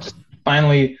new stuff. Just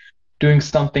finally doing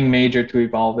something major to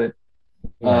evolve it.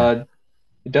 Yeah.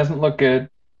 It doesn't look good.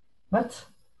 What?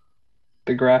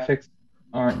 The graphics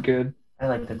aren't good. I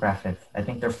like the graphics. I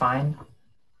think they're fine.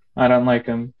 I don't like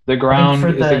them. The ground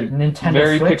is a Nintendo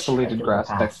very Switch, pixelated grass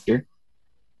texture.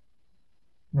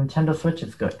 Nintendo Switch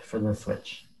is good for the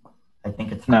Switch. I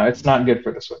think it's fine. No, it's not good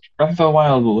for the Switch. Breath of the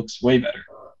Wild looks way better.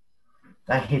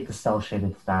 I hate the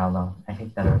cel-shaded style, though. I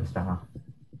hate that art style.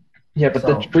 Yeah, but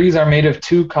the trees are made of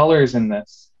 2 colors in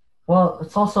this. Well,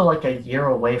 it's also like a year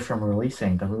away from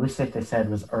releasing. The release date they said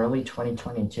was early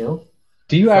 2022.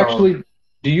 Do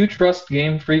you trust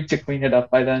Game Freak to clean it up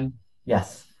by then?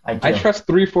 Yes, I do. I trust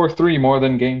 343 more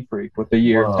than Game Freak with the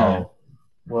year of time.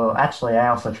 Well, actually, I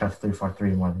also trust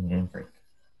 343 more than Game Freak.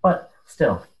 But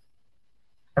still,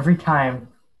 every time,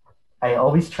 I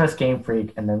always trust Game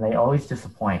Freak, and then they always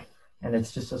disappoint. And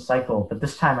it's just a cycle. But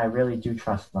this time, I really do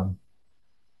trust them.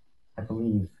 I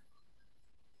believe.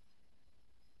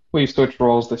 We switched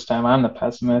roles this time. I'm the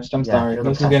pessimist. I'm sorry.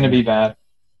 This is going to pessimist. be bad.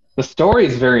 The story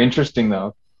is very interesting,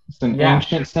 though. It's an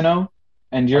ancient Sinnoh,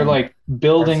 and you're like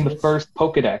building the first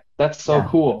Pokedex. That's so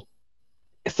cool.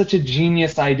 It's such a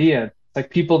genius idea. It's like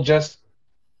people just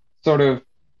sort of,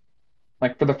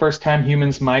 like for the first time,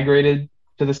 humans migrated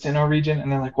to the Sinnoh region,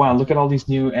 and they're like, wow, look at all these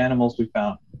new animals we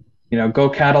found. You know, go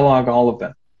catalog all of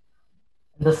them.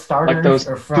 The starters like those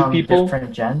are from people,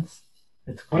 different gens.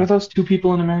 Cool. What are those 2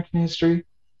 people in American history?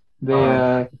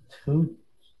 They who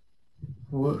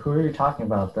are you talking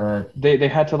about? They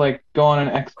had to like go on an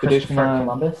expedition on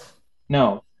Columbus?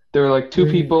 No. There were like 2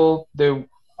 people. The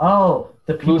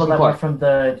people that went from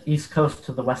the East Coast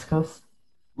to the West Coast?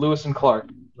 Lewis and Clark.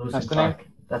 That's the name?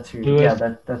 That's who. Lewis.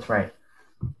 Yeah, that's right.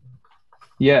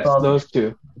 Yes, those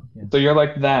 2. Yeah. So you're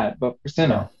like that, but for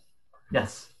Sinnoh.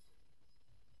 Yes.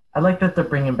 I like that they're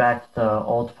bringing back the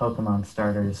old Pokemon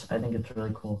starters. I think it's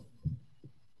really cool.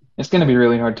 It's going to be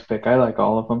really hard to pick. I like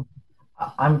all of them.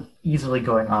 I'm easily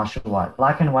going Oshawott.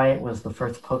 Black and White was the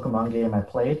first Pokemon game I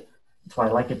played. That's why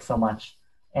I like it so much.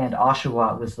 And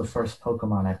Oshawott was the first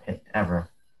Pokemon I picked ever.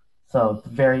 So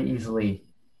very easily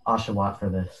Oshawott for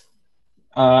this.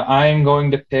 I'm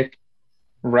going to pick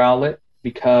Rowlet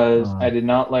because I did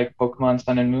not like Pokemon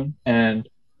Sun and Moon, and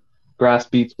grass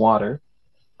beats water.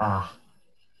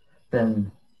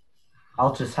 Then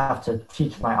I'll just have to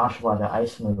teach my Oshawott the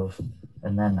ice move,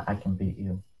 and then I can beat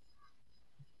you.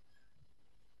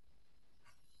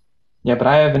 Yeah, but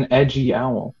I have an edgy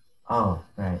owl. Oh,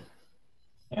 right.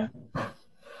 Yeah.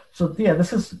 So yeah,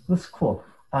 this is cool.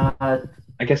 I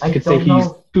guess you could say he's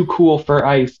too cool for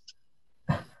ice.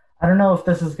 I don't know if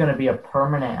this is going to be a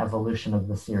permanent evolution of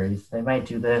the series. They might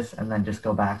do this and then just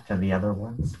go back to the other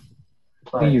ones.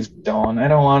 Please don't. I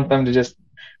don't want them to just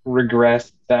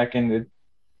regress back into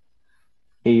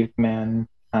caveman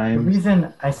times. The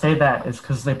reason I say that is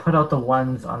because they put out the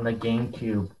ones on the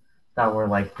GameCube that were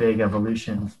like big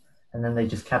evolutions, and then they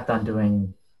just kept on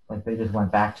doing, like they just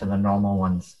went back to the normal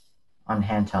ones on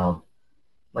handheld.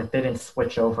 Like they didn't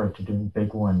switch over to doing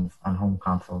big ones on home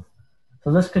consoles.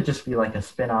 So this could just be like a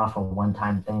spin-off, a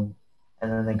one-time thing,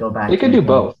 and then they go back. They could do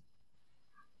both.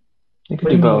 They could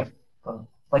do both.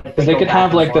 Like they could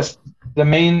have like this, the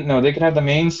main. No, they could have the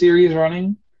main series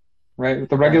running, right, with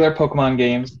the regular Pokemon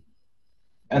games,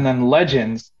 and then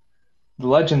Legends, the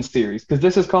Legends series, because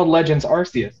this is called Legends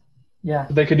Arceus. Yeah.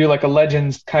 So they could do like a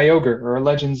Legends Kyogre or a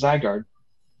Legends Zygarde,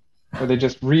 where they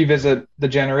just revisit the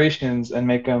generations and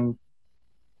make them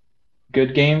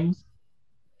good games.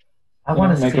 I You know,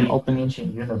 want to make them see open.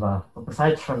 Ancient Unova, but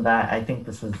besides from that, I think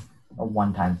this is a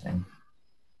one-time thing.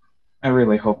 I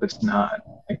really hope it's not.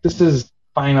 Like this is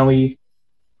finally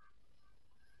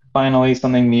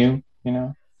something new. You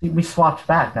know, See, we swapped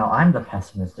back. Now I'm the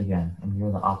pessimist again, and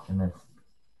you're the optimist.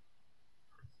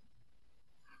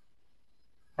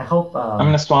 I hope. I'm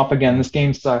gonna swap again. This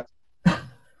game sucks.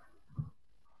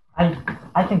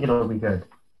 I think it'll be good.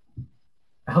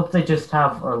 I hope they just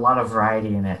have a lot of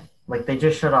variety in it. Like they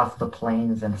just shut off the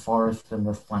plains and forests in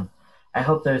this one. I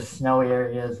hope there's snowy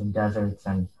areas and deserts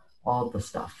and all the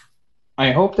stuff.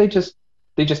 I hope they just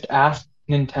ask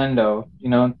Nintendo. You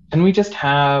know, can we just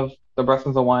have the Breath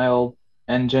of the Wild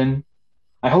engine?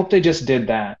 I hope they just did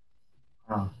that.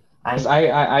 Oh, Because I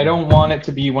I yeah. don't want it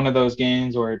to be one of those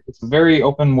games where it's a very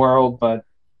open world, but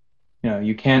you know,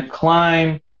 you can't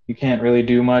climb, you can't really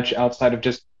do much outside of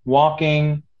just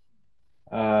walking.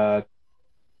 Uh,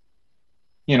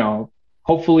 you know,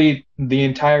 hopefully the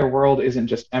entire world isn't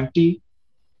just empty.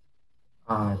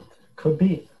 Could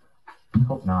be.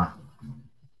 Hope not.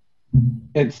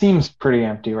 It seems pretty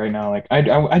empty right now. Like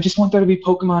I just want there to be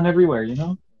Pokemon everywhere, you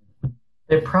know?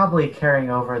 They're probably carrying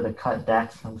over the cut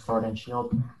decks from Sword and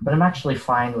Shield, but I'm actually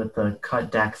fine with the cut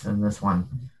decks in this one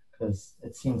because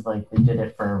it seems like they did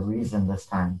it for a reason this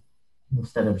time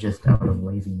instead of just out of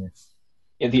laziness.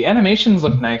 Yeah, the animations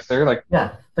look nicer. Like,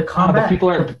 Yeah, the wow, the combat. people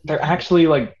are they're actually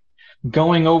like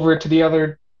going over to the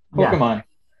other Yeah, Pokemon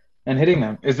and hitting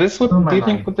them. Is this blew what my do you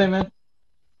think mind. what they meant?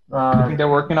 Do you Uh, think they're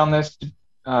working on this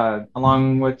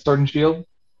along with Sword and Shield?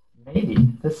 maybe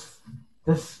this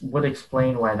would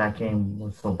explain why that game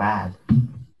was so bad. I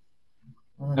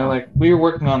don't They're know. like, we were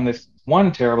working on this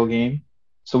one terrible game,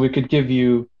 so we could give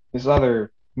you this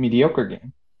other mediocre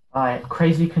game.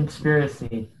 Crazy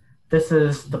conspiracy. This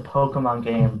is the Pokemon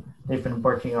game they've been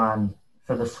working on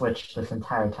for the Switch this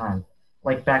entire time.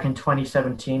 Like back in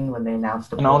 2017 when they announced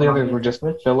the And all the Pokemon others game were for just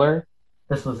Switch, filler.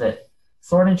 this was it.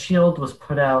 Sword and Shield was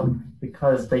put out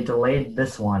because they delayed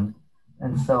this one,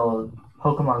 and so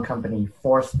Pokemon Company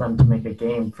forced them to make a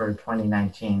game for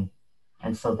 2019,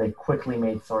 and so they quickly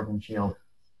made Sword and Shield.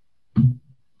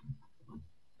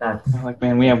 That's They're like,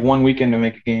 man, we have one weekend to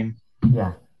make a game.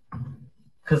 yeah,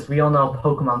 because we all know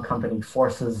Pokemon Company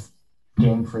forces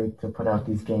Game Freak to put out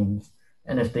these games,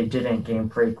 and if they didn't, Game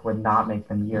Freak would not make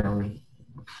them yearly.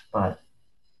 But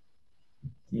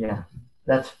yeah,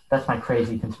 that's my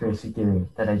crazy conspiracy theory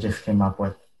that I just came up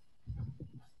with.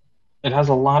 It has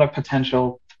a lot of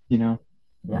potential, you know.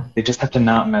 Yeah. They just have to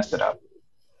not mess it up.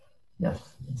 Yes.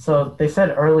 So they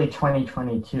said early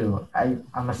 2022.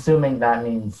 I'm assuming that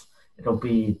means it'll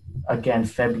be again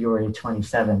February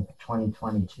 27th,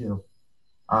 2022.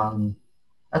 Um,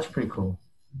 that's pretty cool.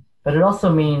 But it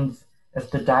also means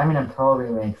if the Diamond and Pearl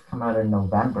remakes come out in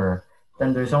November,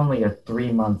 then there's only a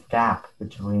 3 month gap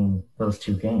between those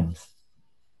two games.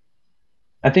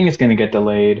 I think it's gonna get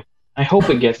delayed. I hope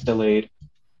it gets delayed.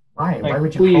 Why? Why Like,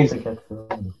 would you hope please, it gets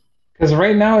delayed? because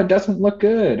right now it doesn't look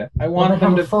good. I Well, they want have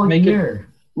them a to full make it year.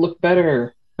 look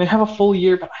better. They have a full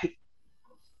year, but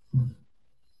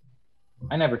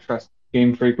I never trust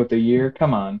Game Freak with a year.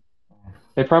 Come on.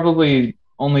 They probably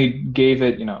only gave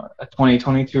it, you know, a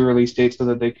 2022 release date so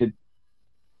that they could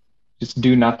just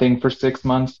do nothing for 6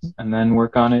 months and then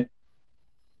work on it.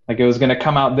 Like it was going to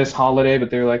come out this holiday, but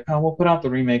they were like, oh, we'll put out the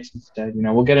remakes instead. You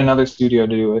know, we'll get another studio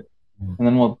to do it, and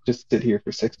then we'll just sit here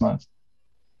for 6 months.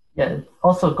 Yeah.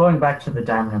 Also, going back to the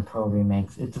Diamond and Pearl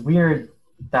remakes, it's weird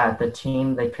that the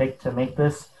team they picked to make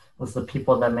this was the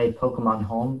people that made Pokemon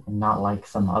Home and not like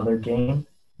some other game.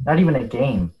 Not even a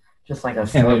game, just like a And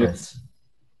they just, service.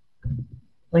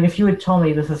 Like if you had told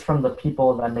me this is from the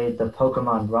people that made the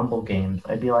Pokemon Rumble games,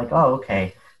 I'd be like, oh,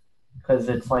 okay, because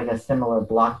it's like a similar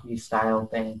blocky style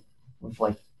thing with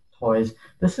like toys.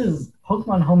 This is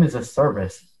Pokemon Home is a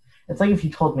service. It's like if you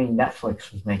told me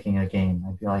Netflix was making a game,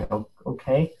 I'd be like, oh,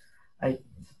 okay, I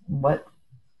what?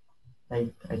 I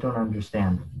don't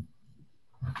understand.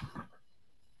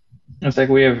 it's like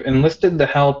we have enlisted the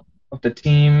help of the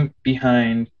team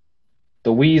behind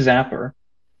the Wii Zapper,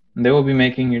 and they will be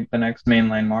making the next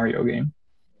mainline Mario game.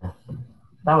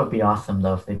 That would be awesome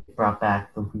though if they brought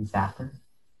back the Wii Zapper.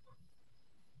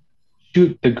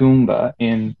 Shoot the Goomba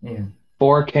in Yeah.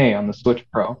 4K on the Switch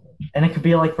Pro. And it could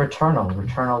be like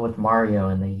Returnal with Mario,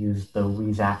 and they use the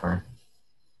Wii Zapper.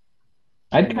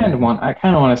 I kind of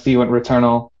want to see what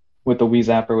Returnal with the Wii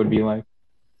Zapper would be like.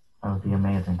 That would be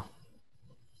amazing.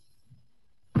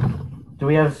 Do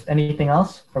we have anything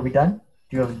else? Are we done?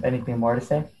 Do you have anything more to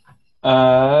say?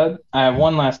 I have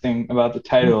one last thing about the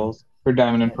titles for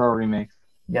Diamond and Pearl remakes.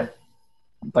 Yep.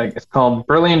 Like it's called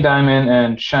Brilliant Diamond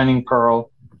and Shining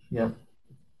Pearl. Yep.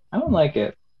 I don't like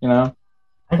it, you know.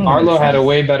 I think it makes Arlo had a sense.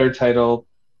 way better title.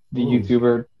 The Ooh,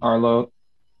 YouTuber Arlo,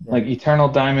 yeah. like Eternal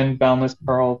Diamond, Boundless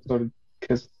Pearl, sort of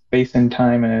because space and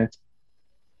time, and it's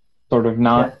sort of Yeah,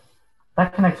 not.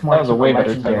 that connects That more was to a the way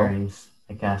better title. legendaries,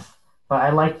 I guess. But I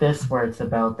like this where it's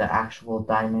about the actual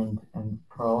diamond and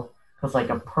pearl, because like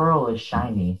a pearl is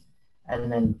shiny,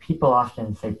 and then people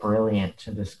often say brilliant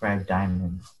to describe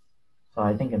diamonds. So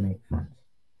I think it makes sense.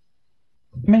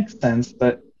 It makes sense,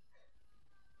 but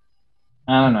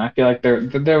I don't know. I feel like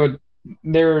there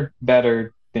are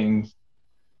better things.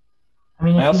 I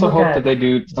mean, I if you also look hope that at, they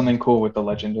do something cool with the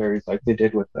legendaries, like they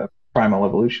did with the Primal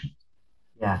Evolution.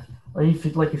 yeah, well, if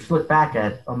you look back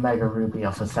at Omega Ruby,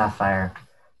 Alpha Sapphire,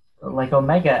 like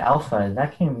Omega Alpha,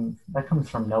 that comes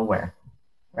from nowhere,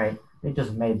 right? They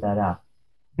just made that up.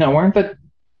 No, weren't the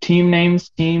team names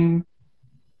Team?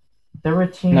 There were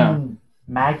No, Team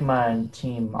Magma and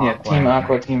Team yeah, Aqua, Team I think.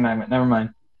 Aqua, Team Magnet. Never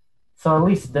mind. So at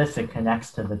least this it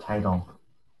connects to the title.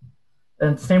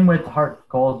 And same with Heart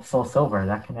Gold, Soul Silver.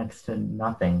 That connects to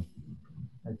nothing.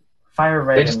 Like Fire They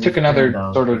Red and just took Leaf Green, another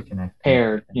though, sort they of connect to.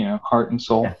 pair, heart and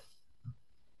soul. Yeah,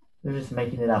 they're just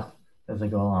making it up as they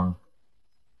go along.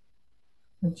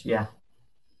 Which, yeah,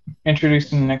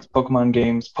 Introducing the next Pokemon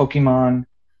games, Pokemon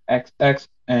XX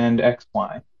and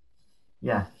XY,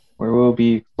 yeah. where we'll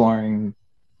be exploring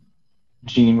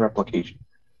gene replication.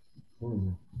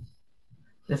 Ooh.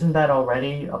 Isn't that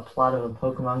already a plot of a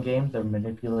Pokemon game? They're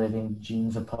manipulating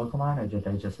genes of Pokemon, or did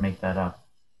I just make that up?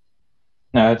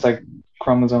 No, it's like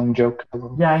chromosome joke.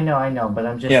 Yeah, I know, but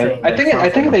I'm just Yeah, saying I that think I sounds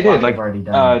like think a they did. plot they've Like, already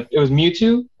done. it was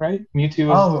Mewtwo, right? Mewtwo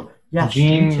was Oh, yes,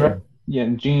 gene,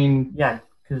 Mewtwo. gene Yeah,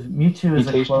 because Mewtwo is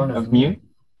a clone mutation of of Mew. Mew.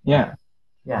 Yeah,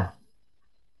 Yeah,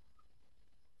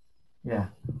 yeah, yeah.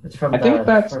 It's from I think the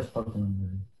that's first Pokemon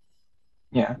movie.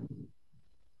 yeah.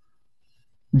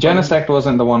 But Genesect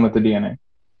wasn't the one with the DNA.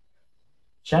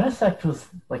 Genesect was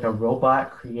like a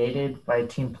robot created by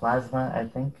Team Plasma, I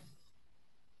think.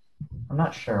 I'm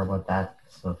not sure what that's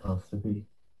supposed to be.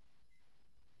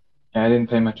 Yeah, I didn't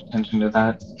pay much attention to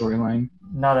that storyline.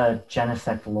 Not a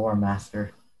Genesect lore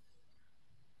master.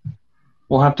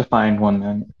 We'll have to find one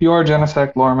then. If you are a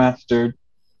Genesect lore master,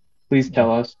 please Yeah.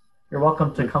 tell us. You're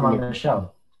welcome to We're come on the looking for one.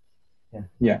 show. Yeah.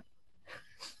 Yeah,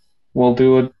 we'll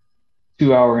do a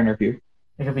 2-hour interview.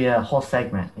 It could be a whole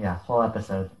segment. Yeah, whole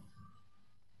episode.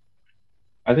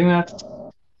 I think that's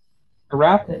a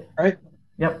wrap, right?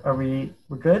 Yep. We're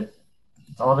good?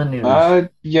 It's all the news.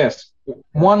 Yes. Yeah.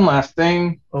 One last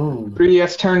thing. Oh.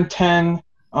 3DS turned 10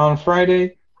 on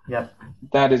Friday. Yep.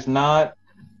 That is not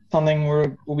something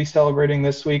we'll be celebrating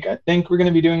this week. I think we're going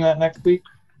to be doing that next week.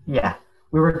 Yeah.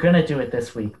 We were gonna do it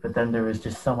this week, but then there was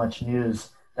just so much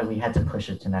news that we had to push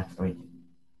it to next week.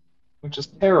 Which is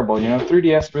terrible.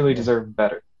 3DS really deserved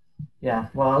better. Yeah.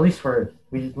 Well, at least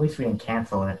we didn't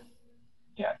cancel it.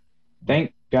 Yeah.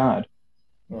 Thank God.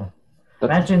 Yeah.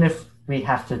 Imagine if we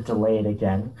have to delay it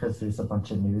again because there's a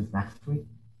bunch of news next week.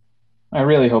 I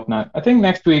really hope not. I think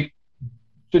next week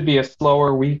should be a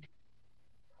slower week.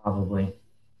 Probably.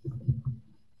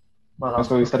 That's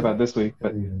what we said about this week.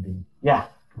 But yeah.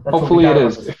 hopefully it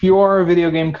is. If you are a video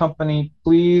game company,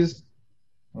 please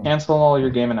cancel all your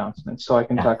game announcements so I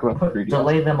can talk about the 3DS.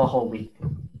 Delay them a whole week.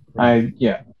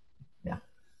 Yeah.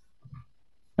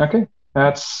 Okay.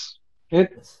 That's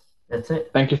it. That's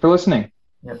it. Thank you for listening.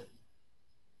 Yep.